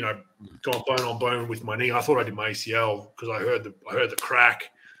 gone bone on bone with my knee. I thought I did my ACL because I heard the crack,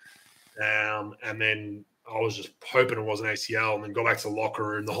 and then I was just hoping it was an ACL, and then go back to the locker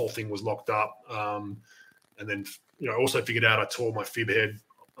room. The whole thing was locked up, and then I also figured out I tore my fib head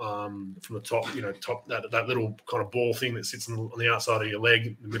from the top. Top that little kind of ball thing that sits on the outside of your leg,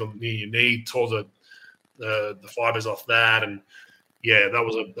 in the middle near your knee. Tore the fibers off that, and yeah,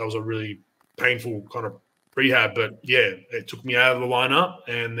 that was a really painful kind of rehab. But yeah, it took me out of the lineup,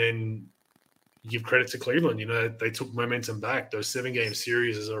 and then give credit to Cleveland. They took momentum back. Those 7-game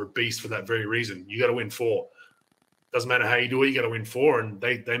series are a beast for that very reason. You got to win 4. Doesn't matter how you do it, you got to win 4. And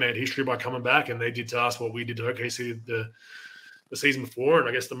they made history by coming back, and they did to us what we did to OKC the season before. And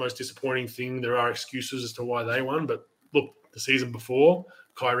I guess the most disappointing thing, there are excuses as to why they won. But look, the season before,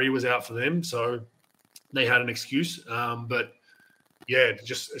 Kyrie was out for them, so they had an excuse. But yeah, it's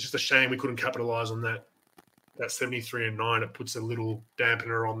just a shame we couldn't capitalize on that 73-9. It puts a little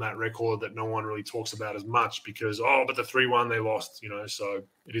dampener on that record that no one really talks about as much because, but the 3-1 they lost, so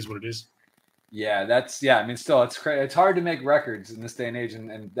it is what it is. Yeah, still it's crazy. It's hard to make records in this day and age,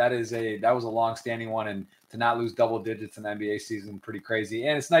 and that was a long-standing one, and to not lose double digits in the NBA season, pretty crazy.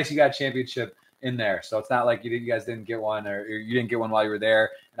 And it's nice you got a championship in there, so it's not like you guys didn't get one, or you didn't get one while you were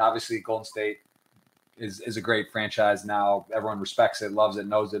there. And obviously, Golden State is a great franchise now. Everyone respects it, loves it,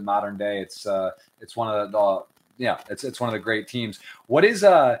 knows it. Modern day, it's one of it's one of the great teams. What is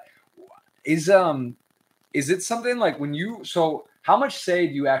it something like when you how much say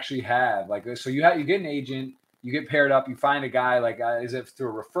do you actually have? Like, so you get an agent, you get paired up, you find a guy, like, is it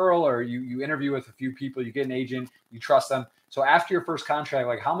through a referral or you interview with a few people, you get an agent, you trust them. So after your first contract,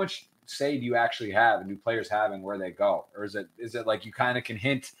 like how much say do you actually have and do players have and where they go? Or is it like you kind of can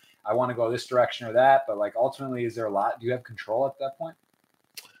hint, I want to go this direction or that, but like ultimately, is there a lot? Do you have control at that point?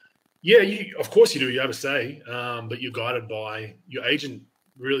 Yeah, of course you do. You have a say, but you're guided by your agent.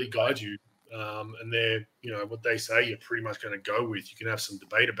 Really guides you, and they're what they say. You're pretty much going to go with. You can have some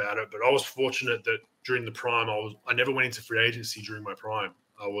debate about it, but I was fortunate that during the prime, I never went into free agency during my prime.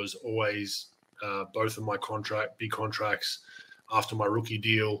 I was always both of my big contracts after my rookie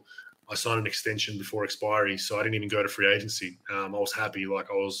deal. I signed an extension before expiry, so I didn't even go to free agency. I was happy. Like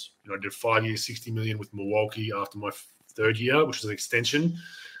I did 5 years, $60 million with Milwaukee after my 3rd year, which was an extension.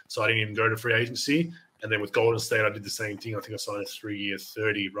 So I didn't even go to free agency. And then with Golden State, I did the same thing. I think I signed a 3-year,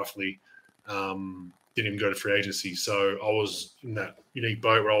 30 roughly. Didn't even go to free agency. So I was in that unique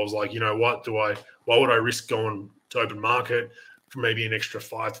boat where I was like, why would I risk going to open market for maybe an extra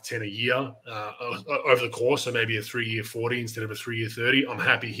 5 to 10 a year over the course? So maybe a 3-year 40 instead of a 3-year 30. I'm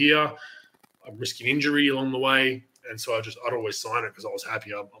happy here. I'm risking injury along the way. And so I'd always sign it because I was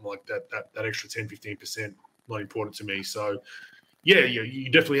happy. I'm like that extra 10, 15%, not important to me. So yeah,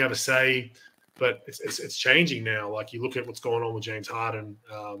 you definitely have a say, but it's changing now. Like you look at what's going on with James Harden,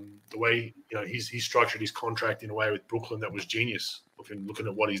 the way he's structured his contract in a way with Brooklyn that was genius. Looking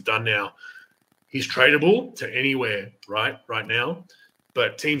at what he's done now, he's tradable to anywhere right now.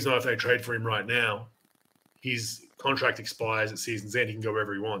 But teams know if they trade for him right now, his contract expires at season's end. He can go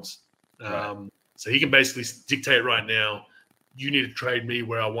wherever he wants. Right. So he can basically dictate right now, you need to trade me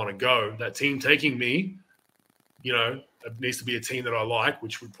where I want to go. That team taking me, it needs to be a team that I like,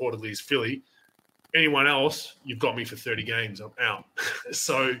 which reportedly is Philly. Anyone else, you've got me for 30 games. I'm out.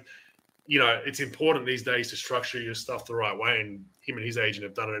 So, it's important these days to structure your stuff the right way. And him and his agent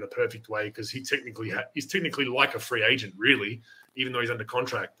have done it in a perfect way because he's technically like a free agent, really, even though he's under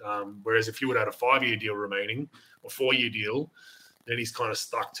contract. Whereas if you would have had a 5-year deal remaining or 4-year deal, then he's kind of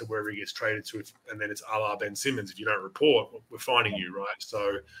stuck to wherever he gets traded to. And then it's a la Ben Simmons. If you don't report, we're finding you, right?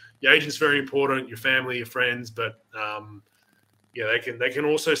 So your agent's very important, your family, your friends, but yeah, they can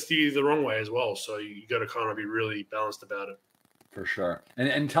also steer you the wrong way as well. So you got to kind of be really balanced about it. For sure.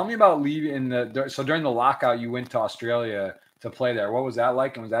 And tell me about leaving so during the lockout, you went to Australia to play there. What was that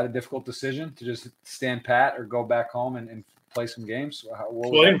like? And was that a difficult decision to just stand pat or go back home and play some games?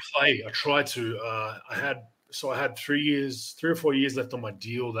 Well, I didn't play. I tried to. I had 3 or 4 years left on my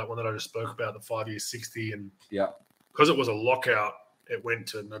deal. That one that I just spoke about, the 5 years, 60. And because it was a lockout, it went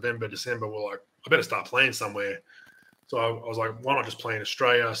to November, December. We're like, I better start playing somewhere. So I was like, why not just play in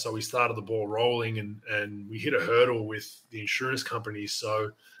Australia? So we started the ball rolling and we hit a hurdle with the insurance companies. So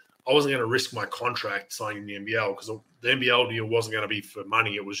I wasn't going to risk my contract signing the NBL because the NBL deal wasn't going to be for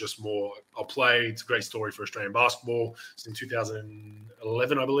money. It was just more, I'll play. It's a great story for Australian basketball. It's in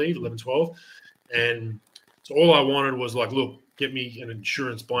 2011, I believe, 11, 12. And so all I wanted was like, look, get me an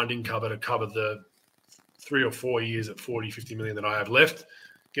insurance binding cover to cover the 3 or 4 years at 40, 50 million that I have left.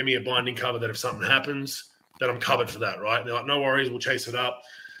 Get me a binding cover that if something happens, that I'm covered for that, right? They're like, no worries, we'll chase it up.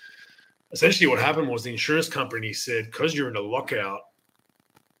 Essentially what happened was the insurance company said, because you're in a lockout,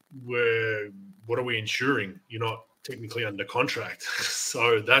 what are we insuring? You're not technically under contract.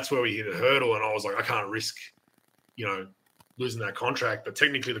 So that's where we hit a hurdle. And I was like, I can't risk, losing that contract. But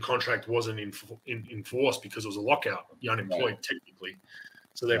technically the contract wasn't in force because it was a lockout. You're unemployed technically.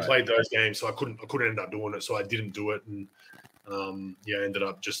 So they played those games. So I couldn't end up doing it. So I didn't do it. And ended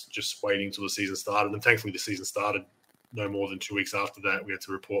up just waiting until the season started. And thankfully the season started no more than 2 weeks after that. We had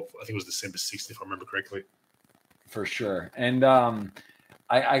to report, I think it was December 6th, if I remember correctly. For sure. And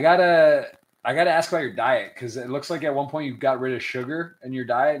I gotta ask about your diet, because it looks like at one point you got rid of sugar in your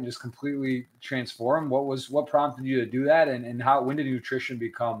diet and just completely transformed. What prompted you to do that? And when did nutrition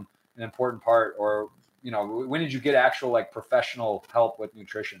become an important part, or, when did you get actual like professional help with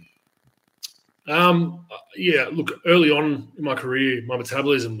nutrition? Look, early on in my career, my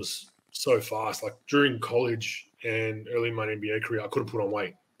metabolism was so fast. Like during college and early in my NBA career, I couldn't put on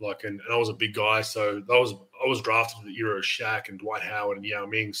weight. And I was a big guy, so I was drafted in the era of Shaq and Dwight Howard and Yao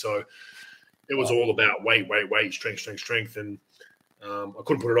Ming. So it was all about weight, strength, and I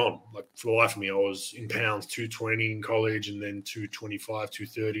couldn't put it on. Like for the life of me, I was in pounds 220 in college, and then 225,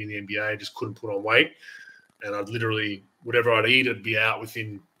 230 in the NBA. I just couldn't put on weight, and I'd literally whatever I'd eat, it'd be out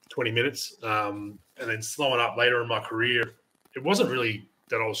within 20 minutes. And then slowing up later in my career, it wasn't really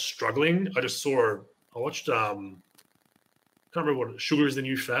that I was struggling. I watched, I can't remember what Sugar is the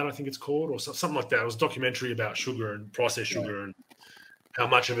New Fat, I think it's called, or something like that. It was a documentary about sugar and processed sugar and how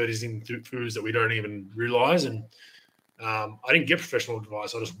much of it is in foods that we don't even realize. And I didn't get professional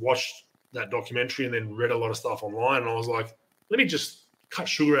advice. I just watched that documentary and then read a lot of stuff online. And I was like, let me just cut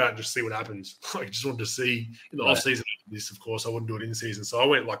sugar out and just see what happens. I just wanted to see in the off season. This, of course, I wouldn't do it in season. So I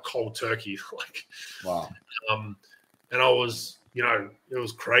went like cold turkey. Wow. And I was, it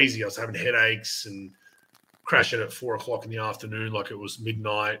was crazy. I was having headaches and crashing at 4:00 in the afternoon, like it was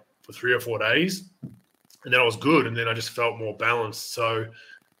midnight for 3 or 4 days. And then I was good. And then I just felt more balanced. So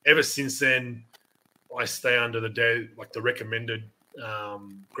ever since then, I stay under the recommended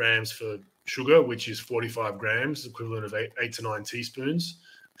grams for sugar, which is 45 grams, equivalent of 8 to 9 teaspoons,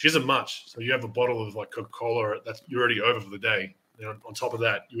 which isn't much. So you have a bottle of like Coca-Cola, that's you're already over for the day. And on top of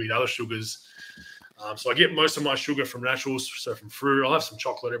that, you eat other sugars. So I get most of my sugar from naturals, so from fruit. I'll have some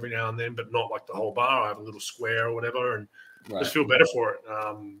chocolate every now and then, but not like the whole bar. I have a little square or whatever, and just feel better for it.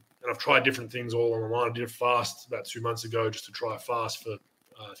 And I've tried different things all on the line. I did a fast about 2 months ago just to try a fast for,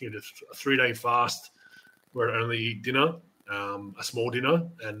 I think I did a 3-day fast where I only eat dinner, a small dinner,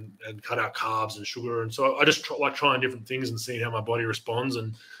 and cut out carbs and sugar. And so I just like trying different things and seeing how my body responds.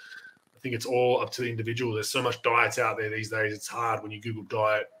 And I think it's all up to the individual. There's so much diets out there these days. It's hard when you Google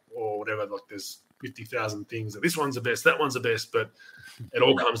diet or whatever. Like there's 50,000 things. This one's the best, that one's the best, but it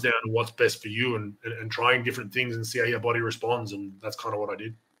all comes down to what's best for you and trying different things and see how your body responds. And that's kind of what I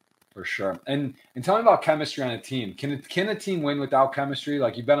did. For sure. And tell me about chemistry on a team. Can a team win without chemistry?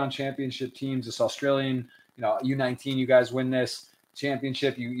 Like you've been on championship teams, this Australian, U19, you guys win this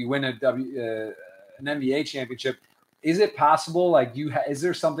championship, you win an NBA championship. Is it possible? Like is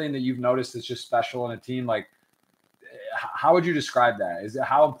there something that you've noticed that's just special in a team? Like how would you describe that?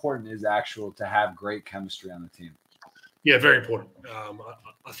 How important is actual to have great chemistry on the team? Yeah, very important.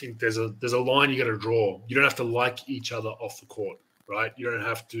 I think there's a line you got to draw. You don't have to like each other off the court, right? You don't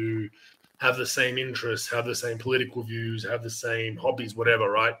have to have the same interests, have the same political views, have the same hobbies, whatever,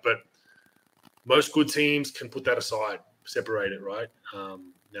 right? But most good teams can put that aside, separate it, right?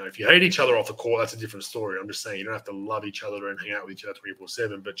 Now, if you hate each other off the court, that's a different story. I'm just saying you don't have to love each other and hang out with each other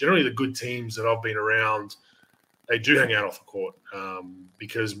 24/7. But generally, the good teams that I've been around, they do hang out off the court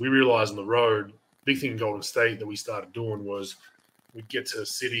because we realize on the road, big thing in Golden State that we started doing was we'd get to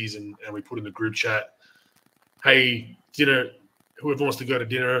cities and we put in the group chat, hey, dinner whoever wants to go to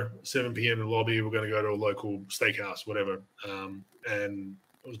dinner, 7 p.m. in the lobby, we're going to go to a local steakhouse, whatever. And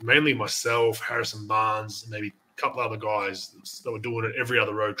it was mainly myself, Harrison Barnes, maybe a couple other guys that were doing it every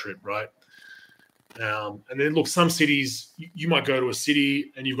other road trip, right? And then, look, some cities, you might go to a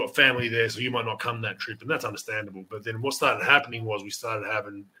city and you've got family there, so you might not come that trip, and that's understandable. But then what started happening was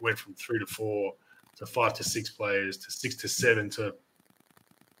went from 3 to 4 to 5 to 6 players to 6 to 7 to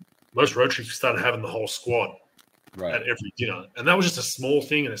most road trips. We started having the whole squad at every dinner. And that was just a small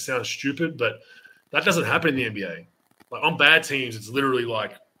thing, and it sounds stupid, but that doesn't happen in the NBA. Like on bad teams, it's literally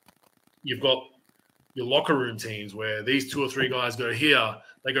like you've got your locker room teams where these 2 or 3 guys go here,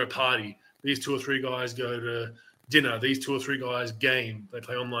 they go party. These 2 or 3 guys go to dinner. These 2 or 3 guys game. They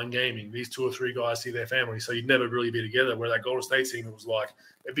play online gaming. These 2 or 3 guys see their family. So you'd never really be together. Where that Golden State team, it was like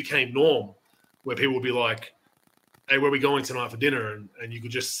it became norm, where people would be like, "Hey, where are we going tonight for dinner?" And you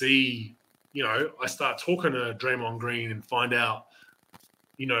could just see, I start talking to Draymond Green and find out,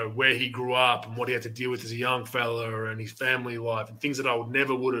 where he grew up and what he had to deal with as a young fella and his family life and things that I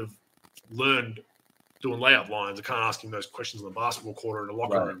would have learned doing layup lines. I can't ask him those questions on the basketball court or in the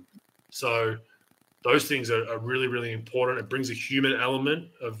locker room. So those things are really, really important. It brings a human element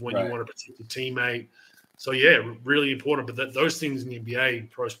of when you want to protect your teammate. So, yeah, really important. But those things in the NBA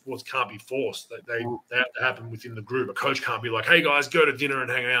and pro sports can't be forced. They have to happen within the group. A coach can't be like, "Hey, guys, go to dinner and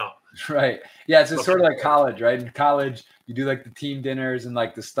hang out." Right. Yeah, it's sort of like college, right? In college, you do like the team dinners and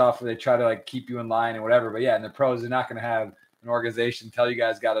like the stuff where they try to like keep you in line and whatever. But, yeah, in the pros, they're not going to have an organization tell you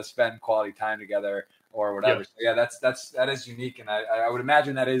guys got to spend quality time together or whatever. Yeah. So, that is unique. And I would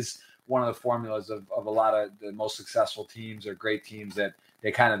imagine that is one of the formulas of a lot of the most successful teams or great teams, that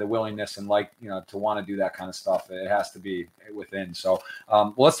they kind of the willingness and to want to do that kind of stuff. It has to be within. So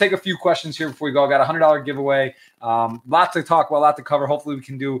let's take a few questions here before we go. I got $100 giveaway. Lot to talk about, a lot to cover. Hopefully we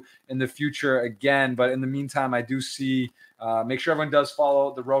can do in the future again. But in the meantime, I do see, make sure everyone does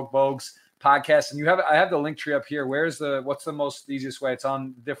follow the Rogue Bogues podcast. And I have the link tree up here. What's the easiest way? It's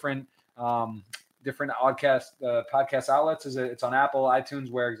on different podcast outlets. It's on Apple, iTunes,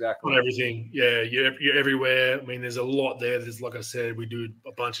 where exactly? On everything. Yeah, you're everywhere. I mean, there's a lot there. There's, like I said, we do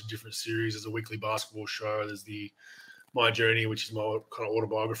a bunch of different series. There's a weekly basketball show. There's the My Journey, which is my kind of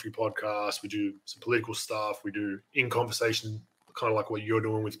autobiography podcast. We do some political stuff. We do In Conversation, kind of like what you're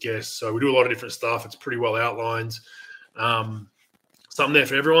doing with guests. So we do a lot of different stuff. It's pretty well outlined. Something there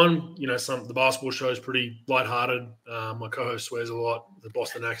for everyone. The basketball show is pretty lighthearted. My co-host swears a lot, the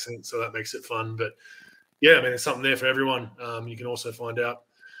Boston accent, so that makes it fun. But yeah, I mean, there's something there for everyone. You can also find out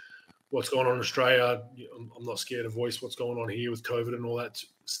what's going on in Australia. I'm not scared to voice what's going on here with COVID and all that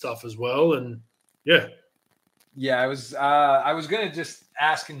stuff as well. And yeah. I was going to just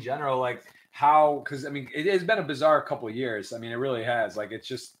ask in general, like how, because I mean, it has been a bizarre couple of years. I mean, it really has. Like,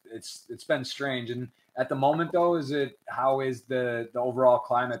 it's been strange. And at the moment, though, how is the overall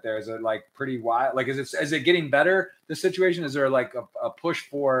climate there? Is it like pretty wild? Like, is it getting better, the situation? Is there like a push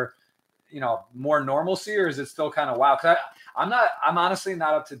for, more normalcy, or is it still kind of wild? Because I'm honestly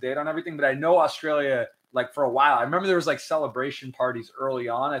not up to date on everything, but I know Australia, like for a while, I remember there was like celebration parties early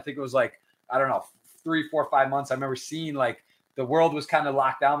on. I think it was like, I don't know, 3, 4, 5 months. I remember seeing like the world was kind of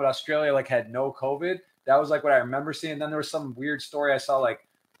locked down, but Australia like had no COVID. That was like what I remember seeing. And then there was some weird story I saw, like,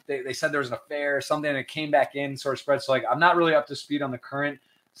 they said there was an affair or something, and it came back in, sort of spread. So like, I'm not really up to speed on the current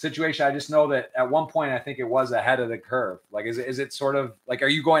situation. I just know that at one point, I think it was ahead of the curve. Like, is it sort of like, are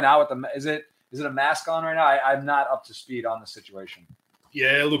you going out with is it a mask on right now? I'm not up to speed on the situation.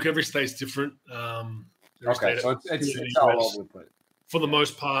 Yeah, look, every state's different. Okay, so it's all over the place. For the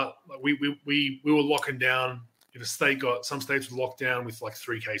most part, like we were locking down. If some states were locked down with like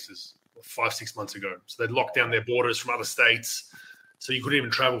 3 cases 5-6 months ago, so they'd locked down their borders from other states. So you couldn't even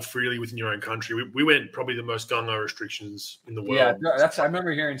travel freely within your own country. We went probably the most gung-ho restrictions in the world. Yeah, I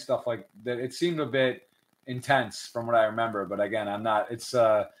remember hearing stuff like that. It seemed a bit intense from what I remember, but again, I'm not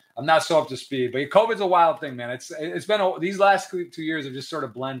so up to speed. But COVID's a wild thing, man. It's been these last 2 years have just sort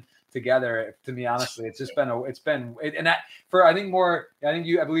of blend together. To me, honestly, it's just been I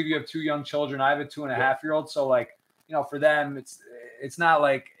believe you have 2 young children. I have a 2.5-year-old. So like, for them, it's not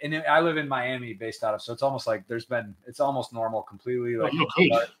like, and I live in Miami based out of, so it's almost like it's almost normal completely. Like,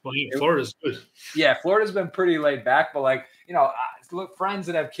 Florida's good. Yeah, Florida's been pretty laid back, but like, friends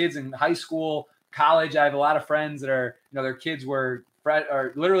that have kids in high school, college. I have a lot of friends that are, their kids are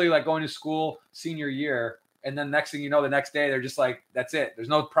literally like going to school senior year. And then next thing you know, the next day, they're just like, that's it. There's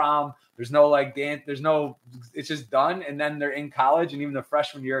no prom. There's no like dance. It's just done. And then they're in college, and even the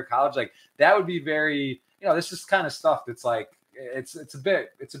freshman year of college, like that would be very, this is kind of stuff that's like, it's a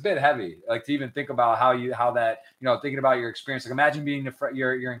bit heavy, like to even think about how that, thinking about your experience. Like imagine being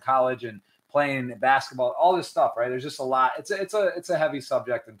you're in college and playing basketball, all this stuff, right? There's just a lot. It's a heavy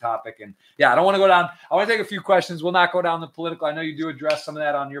subject and topic. And yeah, I don't want to go down. I want to take a few questions. We'll not go down the political. I know you do address some of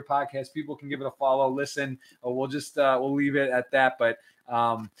that on your podcast. People can give it a follow, listen, or we'll just, we'll leave it at that. But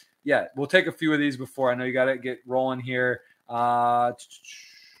yeah, we'll take a few of these before. I know you got to get rolling here.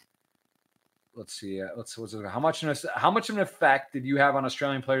 Let's see. How much of an effect did you have on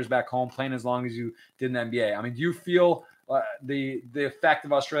Australian players back home playing as long as you did in the NBA? I mean, do you feel the effect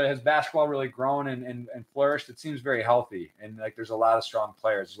of Australia? Has basketball really grown and flourished? It seems very healthy, and like there's a lot of strong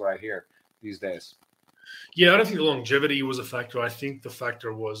players, is what I hear these days. Yeah, I don't think the longevity was a factor. I think the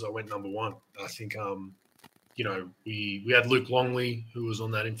factor was I went number one. I think we had Luke Longley, who was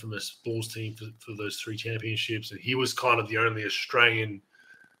on that infamous Bulls team for those 3 championships, and he was kind of the only Australian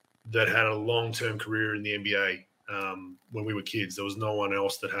that had a long-term career in the NBA when we were kids. There was no one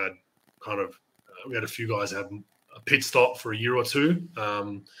else that had we had a few guys that had a pit stop for a year or two,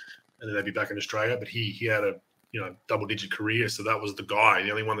 and then they'd be back in Australia. But he had a double-digit career, so that was the guy, the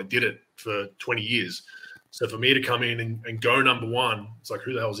only one that did it for 20 years. So for me to come in and go number one, it's like,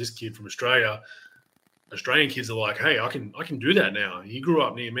 who the hell is this kid from Australia? Australian kids are like, hey, I can do that now. He grew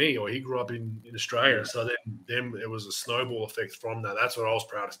up near me, or he grew up in Australia. So then it was a snowball effect from that. That's what I was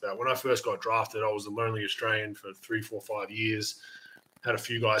proudest about. When I first got drafted, I was the lonely Australian for 3, 4, 5 years. Had a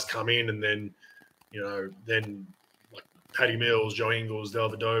few guys come in, and then like Paddy Mills, Joe Ingles,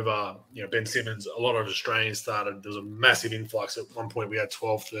 Dellavedova, Ben Simmons, a lot of Australians started. There was a massive influx. At one point, we had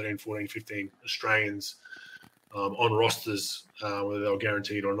 12, 13, 14, 15 Australians on rosters, whether they were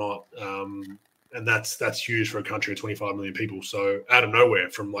guaranteed or not. And that's huge for a country of 25 million people. So out of nowhere,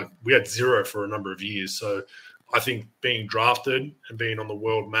 we had 0 for a number of years. So I think being drafted and being on the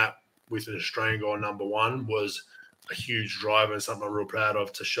world map with an Australian guy number one was a huge driver and something I'm real proud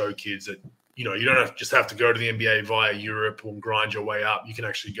of, to show kids that, you don't just have to go to the NBA via Europe and grind your way up. You can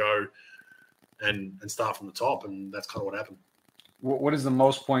actually go and start from the top. And that's kind of what happened. What is the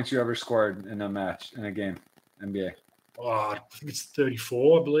most points you ever scored in a game, NBA? I think it's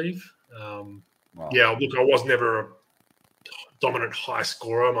 34, I believe. Wow. Yeah, look, I was never a dominant high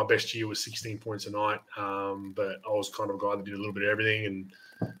scorer. My best year was 16 points a night, but I was kind of a guy that did a little bit of everything,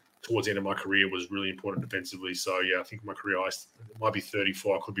 and towards the end of my career was really important defensively. So, yeah, I think my career it might be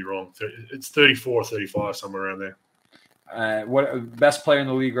 34. I could be wrong. It's 34 or 35, somewhere around there. What best player in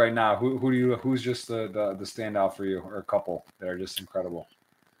the league right now? Who's just the standout for you, or a couple that are just incredible?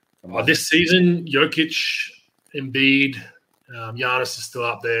 This season, Jokic, Embiid, Giannis is still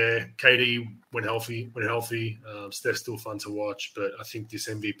up there. KD when healthy. Steph's still fun to watch, but I think this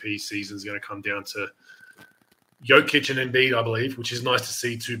MVP season is going to come down to Jokic and Embiid, I believe, which is nice to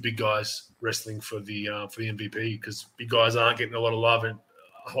see 2 big guys wrestling for the MVP, because big guys aren't getting a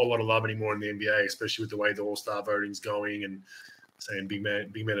whole lot of love anymore in the NBA, especially with the way the All-Star voting's going and saying big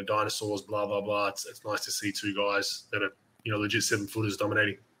men are dinosaurs, blah blah blah. It's nice to see 2 guys that are legit 7-footers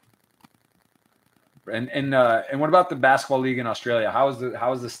dominating. And what about the basketball league in Australia? How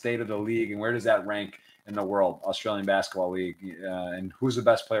is the state of the league, and where does that rank in the world, Australian Basketball League? And who's the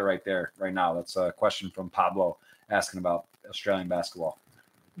best player right now? That's a question from Pablo asking about Australian basketball.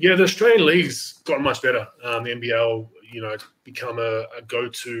 Yeah, the Australian league's gotten much better. The NBL, it's become a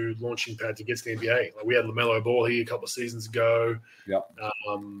go-to launching pad to get to the NBA. Like, we had LaMelo Ball here a couple of seasons ago. Yep.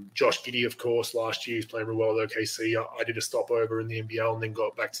 Josh Giddey, of course, last year he's playing real well with OKC. I did a stopover in the NBL and then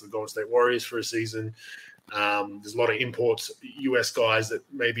got back to the Golden State Warriors for a season. There's a lot of imports, US guys that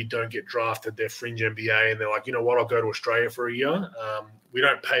maybe don't get drafted. They're fringe NBA, and they're like, you know what, I'll go to Australia for a year. We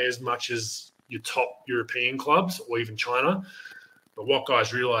don't pay as much as your top European clubs or even China. But what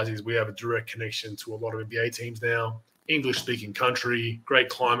guys realize is we have a direct connection to a lot of NBA teams now. English-speaking country, great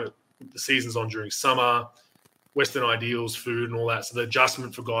climate. The season's on during summer, Western ideals, food and all that. So the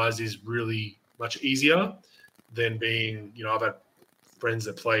adjustment for guys is really much easier than being, I've had friends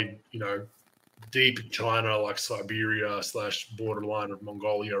that played, deep in China, like Siberia / borderline of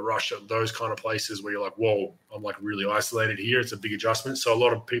Mongolia, Russia, those kind of places where you're like, whoa, I'm like really isolated here. It's a big adjustment. So a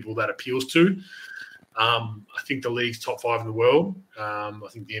lot of people that appeals to. I think the league's top 5 in the world. I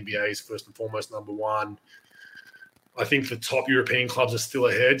think the NBA is first and foremost number 1. I think the top European clubs are still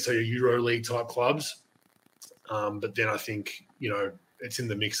ahead, so your Euro League type clubs. But then I think, it's in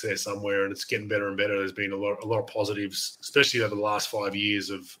the mix there somewhere, and it's getting better and better. There's been a lot of positives, especially over the last 5 years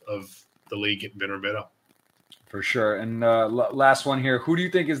of the league getting better and better. For sure. And last one here, who do you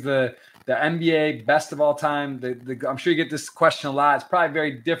think is the NBA best of all time? I'm sure you get this question a lot. It's probably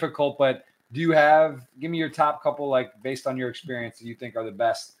very difficult, but give me your top couple, like based on your experience, that you think are the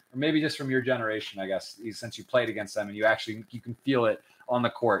best, or maybe just from your generation, I guess, since you played against them and you can feel it on the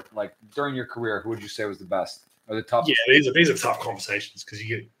court. Like during your career, who would you say was the best are the toughest? Yeah, these are tough conversations because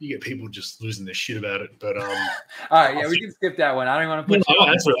you get people just losing their shit about it. But all right, yeah, we can skip that one. I don't even want to put you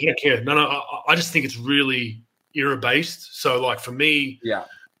on. That's right. I don't care. No, I just think it's really era based. So like for me, yeah,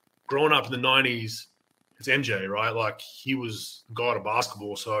 growing up in the 90s, it's MJ, right? Like he was the god of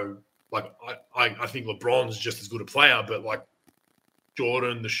basketball. So like I think LeBron's just as good a player, but like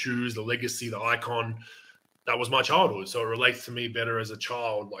Jordan, the shoes, the legacy, the icon, that was my childhood. So it relates to me better as a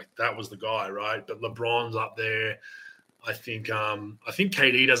child. Like that was the guy, right? But LeBron's up there. I think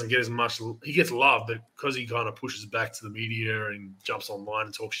KD doesn't get as much. He gets love, but because he kind of pushes back to the media and jumps online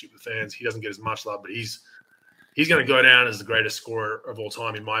and talks shit with fans, he doesn't get as much love. But he's going to go down as the greatest scorer of all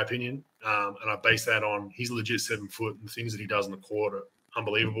time, in my opinion. And I base that on he's legit 7 foot, and the things that he does in the court are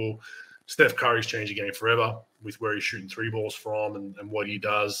unbelievable. Steph Curry's changed the game forever with where he's shooting 3 balls from and what he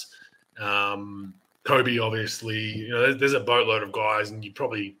does. Kobe, obviously, there's a boatload of guys, and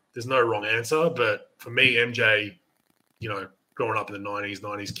there's no wrong answer. But for me, MJ, growing up in the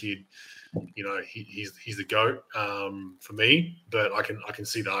 90s kid, he's the GOAT for me. But I can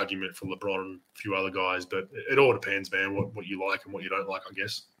see the argument for LeBron and a few other guys. But it all depends, man, what you like and what you don't like, I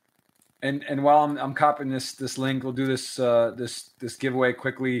guess. And while I'm copying this link, we'll do this giveaway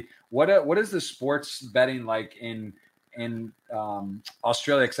quickly. What is the sports betting like in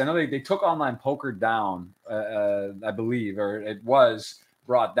Australia? Because I know they took online poker down, I believe, or it was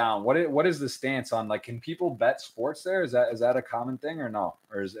brought down. What is the stance on, like, can people bet sports there? Is that a common thing or no?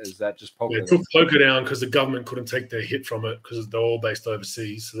 Or is that just poker? They took poker down because the government couldn't take their hit from it because they're all based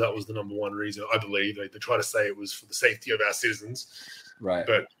overseas. So that was the number one reason, I believe. They try to say it was for the safety of our citizens. Right.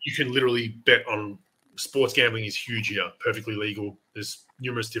 But you can literally bet on sports. Gambling is huge here, perfectly legal. There's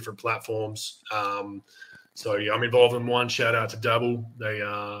numerous different platforms. So yeah, I'm involved in one. Shout out to Dabble.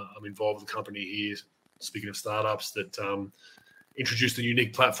 I'm involved with a company here, speaking of startups, that introduced a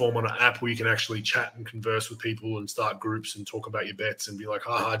unique platform on an app where you can actually chat and converse with people and start groups and talk about your bets and be like,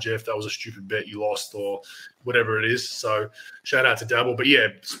 haha, Jeff, that was a stupid bet, you lost, or whatever it is. So shout out to Dabble. But yeah,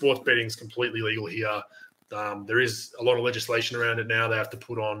 sports betting is completely legal here. There is a lot of legislation around it now. They have to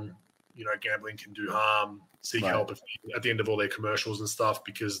put on, gambling can do harm, seek help at the end of all their commercials and stuff,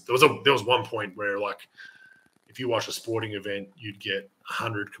 because there was one point where, like, if you watch a sporting event, you'd get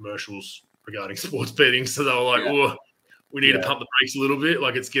 100 commercials regarding sports betting. So they were like, oh, we need to pump the brakes a little bit.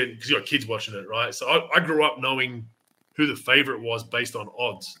 Like, it's getting, because you got kids watching it, right? So I grew up knowing who the favorite was based on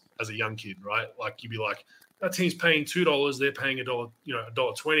odds as a young kid, right? Like, you'd be like, that team's paying $2, they're paying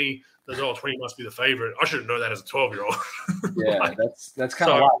 $1.20. The $1.20 must be the favorite. I should know that as a 12-year-old. Yeah, that's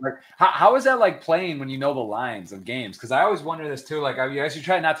kind of a lot. Like, how is that like playing when you know the lines of games? Because I always wonder this too. Like, I actually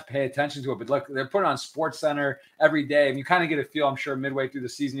try not to pay attention to it, but look, they're putting on Sports Center every day, and you kind of get a feel, I'm sure, midway through the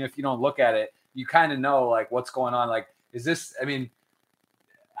season. If you don't look at it, you kind of know like what's going on. Like, is this? I mean,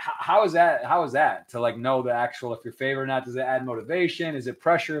 how is that? How is that to like know the actual if you're favored or not? Does it add motivation? Is it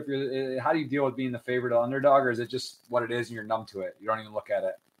pressure? If you're, how do you deal with being the favorite or underdog, or is it just what it is and you're numb to it? You don't even look at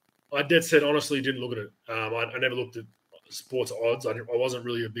it. I dead set honestly didn't look at it. I never looked at sports odds. I wasn't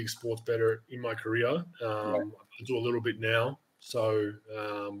really a big sports bettor in my career. I do a little bit now, so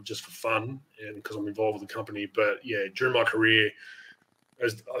just for fun and because I'm involved with the company. But yeah, during my career, I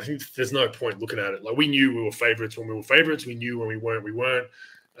think there's no point looking at it. Like, we knew we were favorites when we were favorites. We knew when we weren't, we weren't.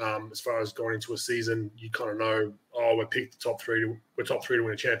 As far as going into a season, you kind of know, we picked the top three to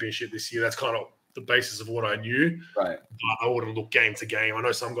win a championship this year. That's kind of the basis of what I knew. Right. But I wouldn't look game to game. I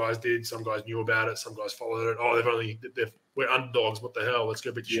know some guys did. Some guys knew about it. Some guys followed it. We're underdogs. What the hell? Let's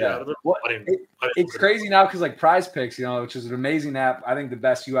go beat the shit out of them. Well, it's crazy now because like Prize Picks, which is an amazing app. I think the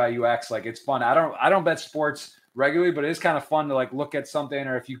best UI UX. Like, it's fun. I don't bet sports regularly, but it's kind of fun to like look at something,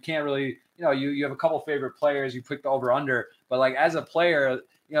 or if you can't really, you have a couple favorite players, you pick the over under. But like as a player,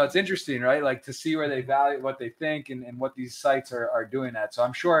 it's interesting, right? Like to see where they value what they think and what these sites are doing that. So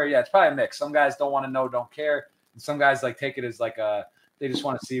I'm sure, it's probably a mix. Some guys don't want to know, don't care. And some guys like take it as like they just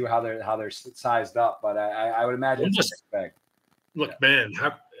want to see how they're sized up. But I would imagine it's a mixed bag. Look, man,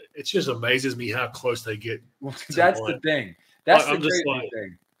 it just amazes me how close they get. That's the thing. That's the crazy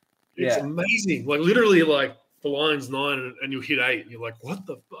thing. It's amazing. Like, literally, like, the line's 9 and you hit 8 and you're like, what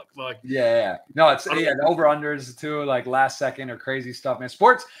the fuck? Like, no, it's the over unders too, like last second or crazy stuff, man.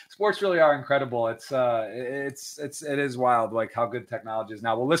 Sports really are incredible. It is wild, like how good technology is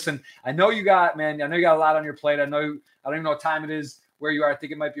now. Well, listen, I know you got a lot on your plate. I don't even know what time it is where you are. I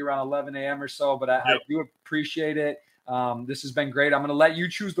think it might be around 11 a.m. or so, but I do appreciate it. This has been great. I'm going to let you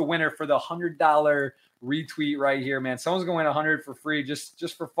choose the winner for the $100 retweet right here, man. Someone's going to win 100 for free,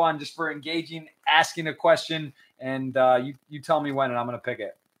 just for fun, just for engaging, asking a question, and you tell me when, and I'm going to pick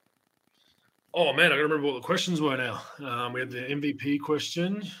it. Oh man, I gotta remember what the questions were now. We had the MVP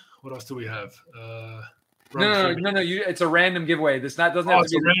question. What else do we have? No. It's a random giveaway. This doesn't have to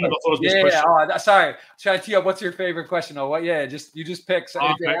be random. I thought it was this yeah. question. Oh, sorry. Try to tee up. What's your favorite question? Oh, what? Yeah, you just pick. So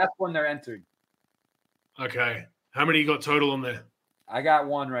if they ask one, they're entered. Okay. How many you got total on there? I got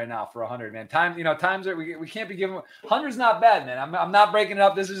one right now for 100, man. Times are we can't be giving 100's not bad, man. I'm not breaking it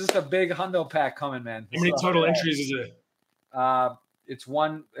up. This is just a big hundo pack coming, man. How many total entries is there? It's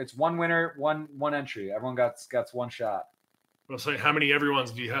one winner, one entry. Everyone got one shot. Well, so how many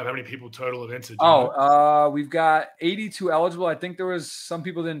everyone's do you have? How many people total have entered? We've got 82 eligible. I think there was some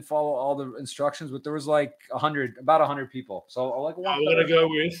people didn't follow all the instructions, but there was like about 100 people. So like we're gonna go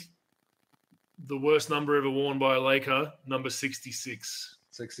with the worst number ever worn by a Laker, number 66.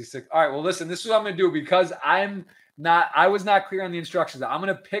 66. All right. Well, listen, this is what I'm going to do because I was not clear on the instructions. I'm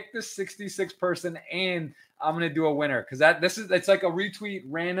going to pick the 66 person and I'm going to do a winner because it's like a retweet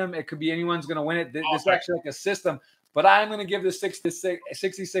random. It could be anyone's going to win it. This is actually like a system, but I'm going to give the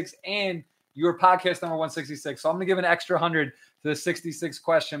 66 and your podcast number 166. So I'm going to give an extra 100 to the 66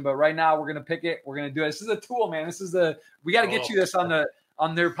 question. But right now we're going to pick it. We're going to do it. This is a tool, man. We got to get you this on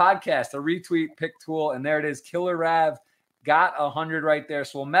their podcast, a retweet pick tool. And there it is. Killer Rav got 100 right there.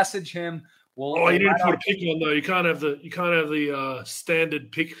 So we'll message him. You didn't put a pick on though. You can't have the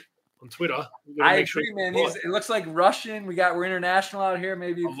standard pick on Twitter. I agree, man. It looks like Russian. We're international out here.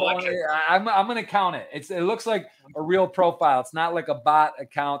 Maybe I'm going to count it. It looks like a real profile. It's not like a bot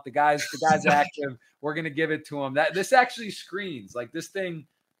account. The guy's active. We're going to give it to him. This actually screens. Like this thing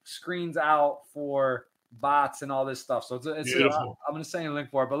screens out for bots and all this stuff. So I'm going to send you a link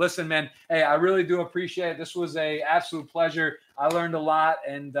for it. But listen, man, hey, I really do appreciate it. This was a absolute pleasure. I learned a lot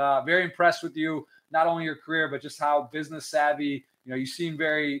and very impressed with you, not only your career, but just how business savvy. You seem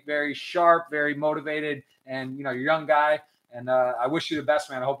very, very sharp, very motivated, and you're a young guy. And I wish you the best,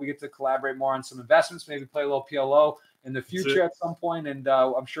 man. I hope we get to collaborate more on some investments, maybe play a little PLO in the future at some point. And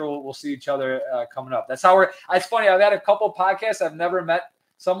I'm sure we'll see each other coming up. That's how it's funny. I've had a couple of podcasts. I've never met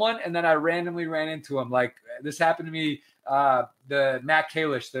someone, and then I randomly ran into him. Like this happened to me, the Matt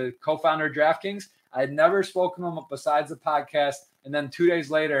Kalish, the co-founder of DraftKings. I had never spoken to him besides the podcast. And then 2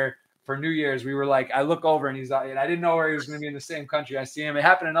 days later for New Year's, we were like, I look over and and I didn't know where he was going to be in the same country. I see him. It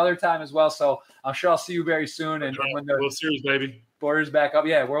happened another time as well. So I'm sure I'll see you very soon. And when the World Series, baby. Borders back up.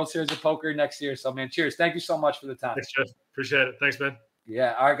 Yeah. World Series of Poker next year. So man, cheers. Thank you so much for the time. Thanks, Jeff. Appreciate it. Thanks, man.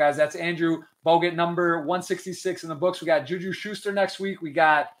 Yeah. All right, guys. That's Andrew Bogut, number 166 in the books. We got Juju Schuster next week. We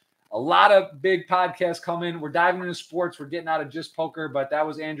got a lot of big podcasts coming. We're diving into sports. We're getting out of just poker, but that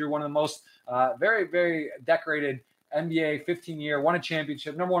was Andrew, one of the most very, very decorated NBA 15-year, won a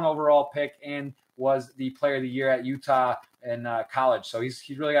championship, number one overall pick, and was the player of the year at Utah in college. So he's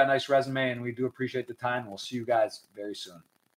really got a nice resume, and we do appreciate the time. We'll see you guys very soon.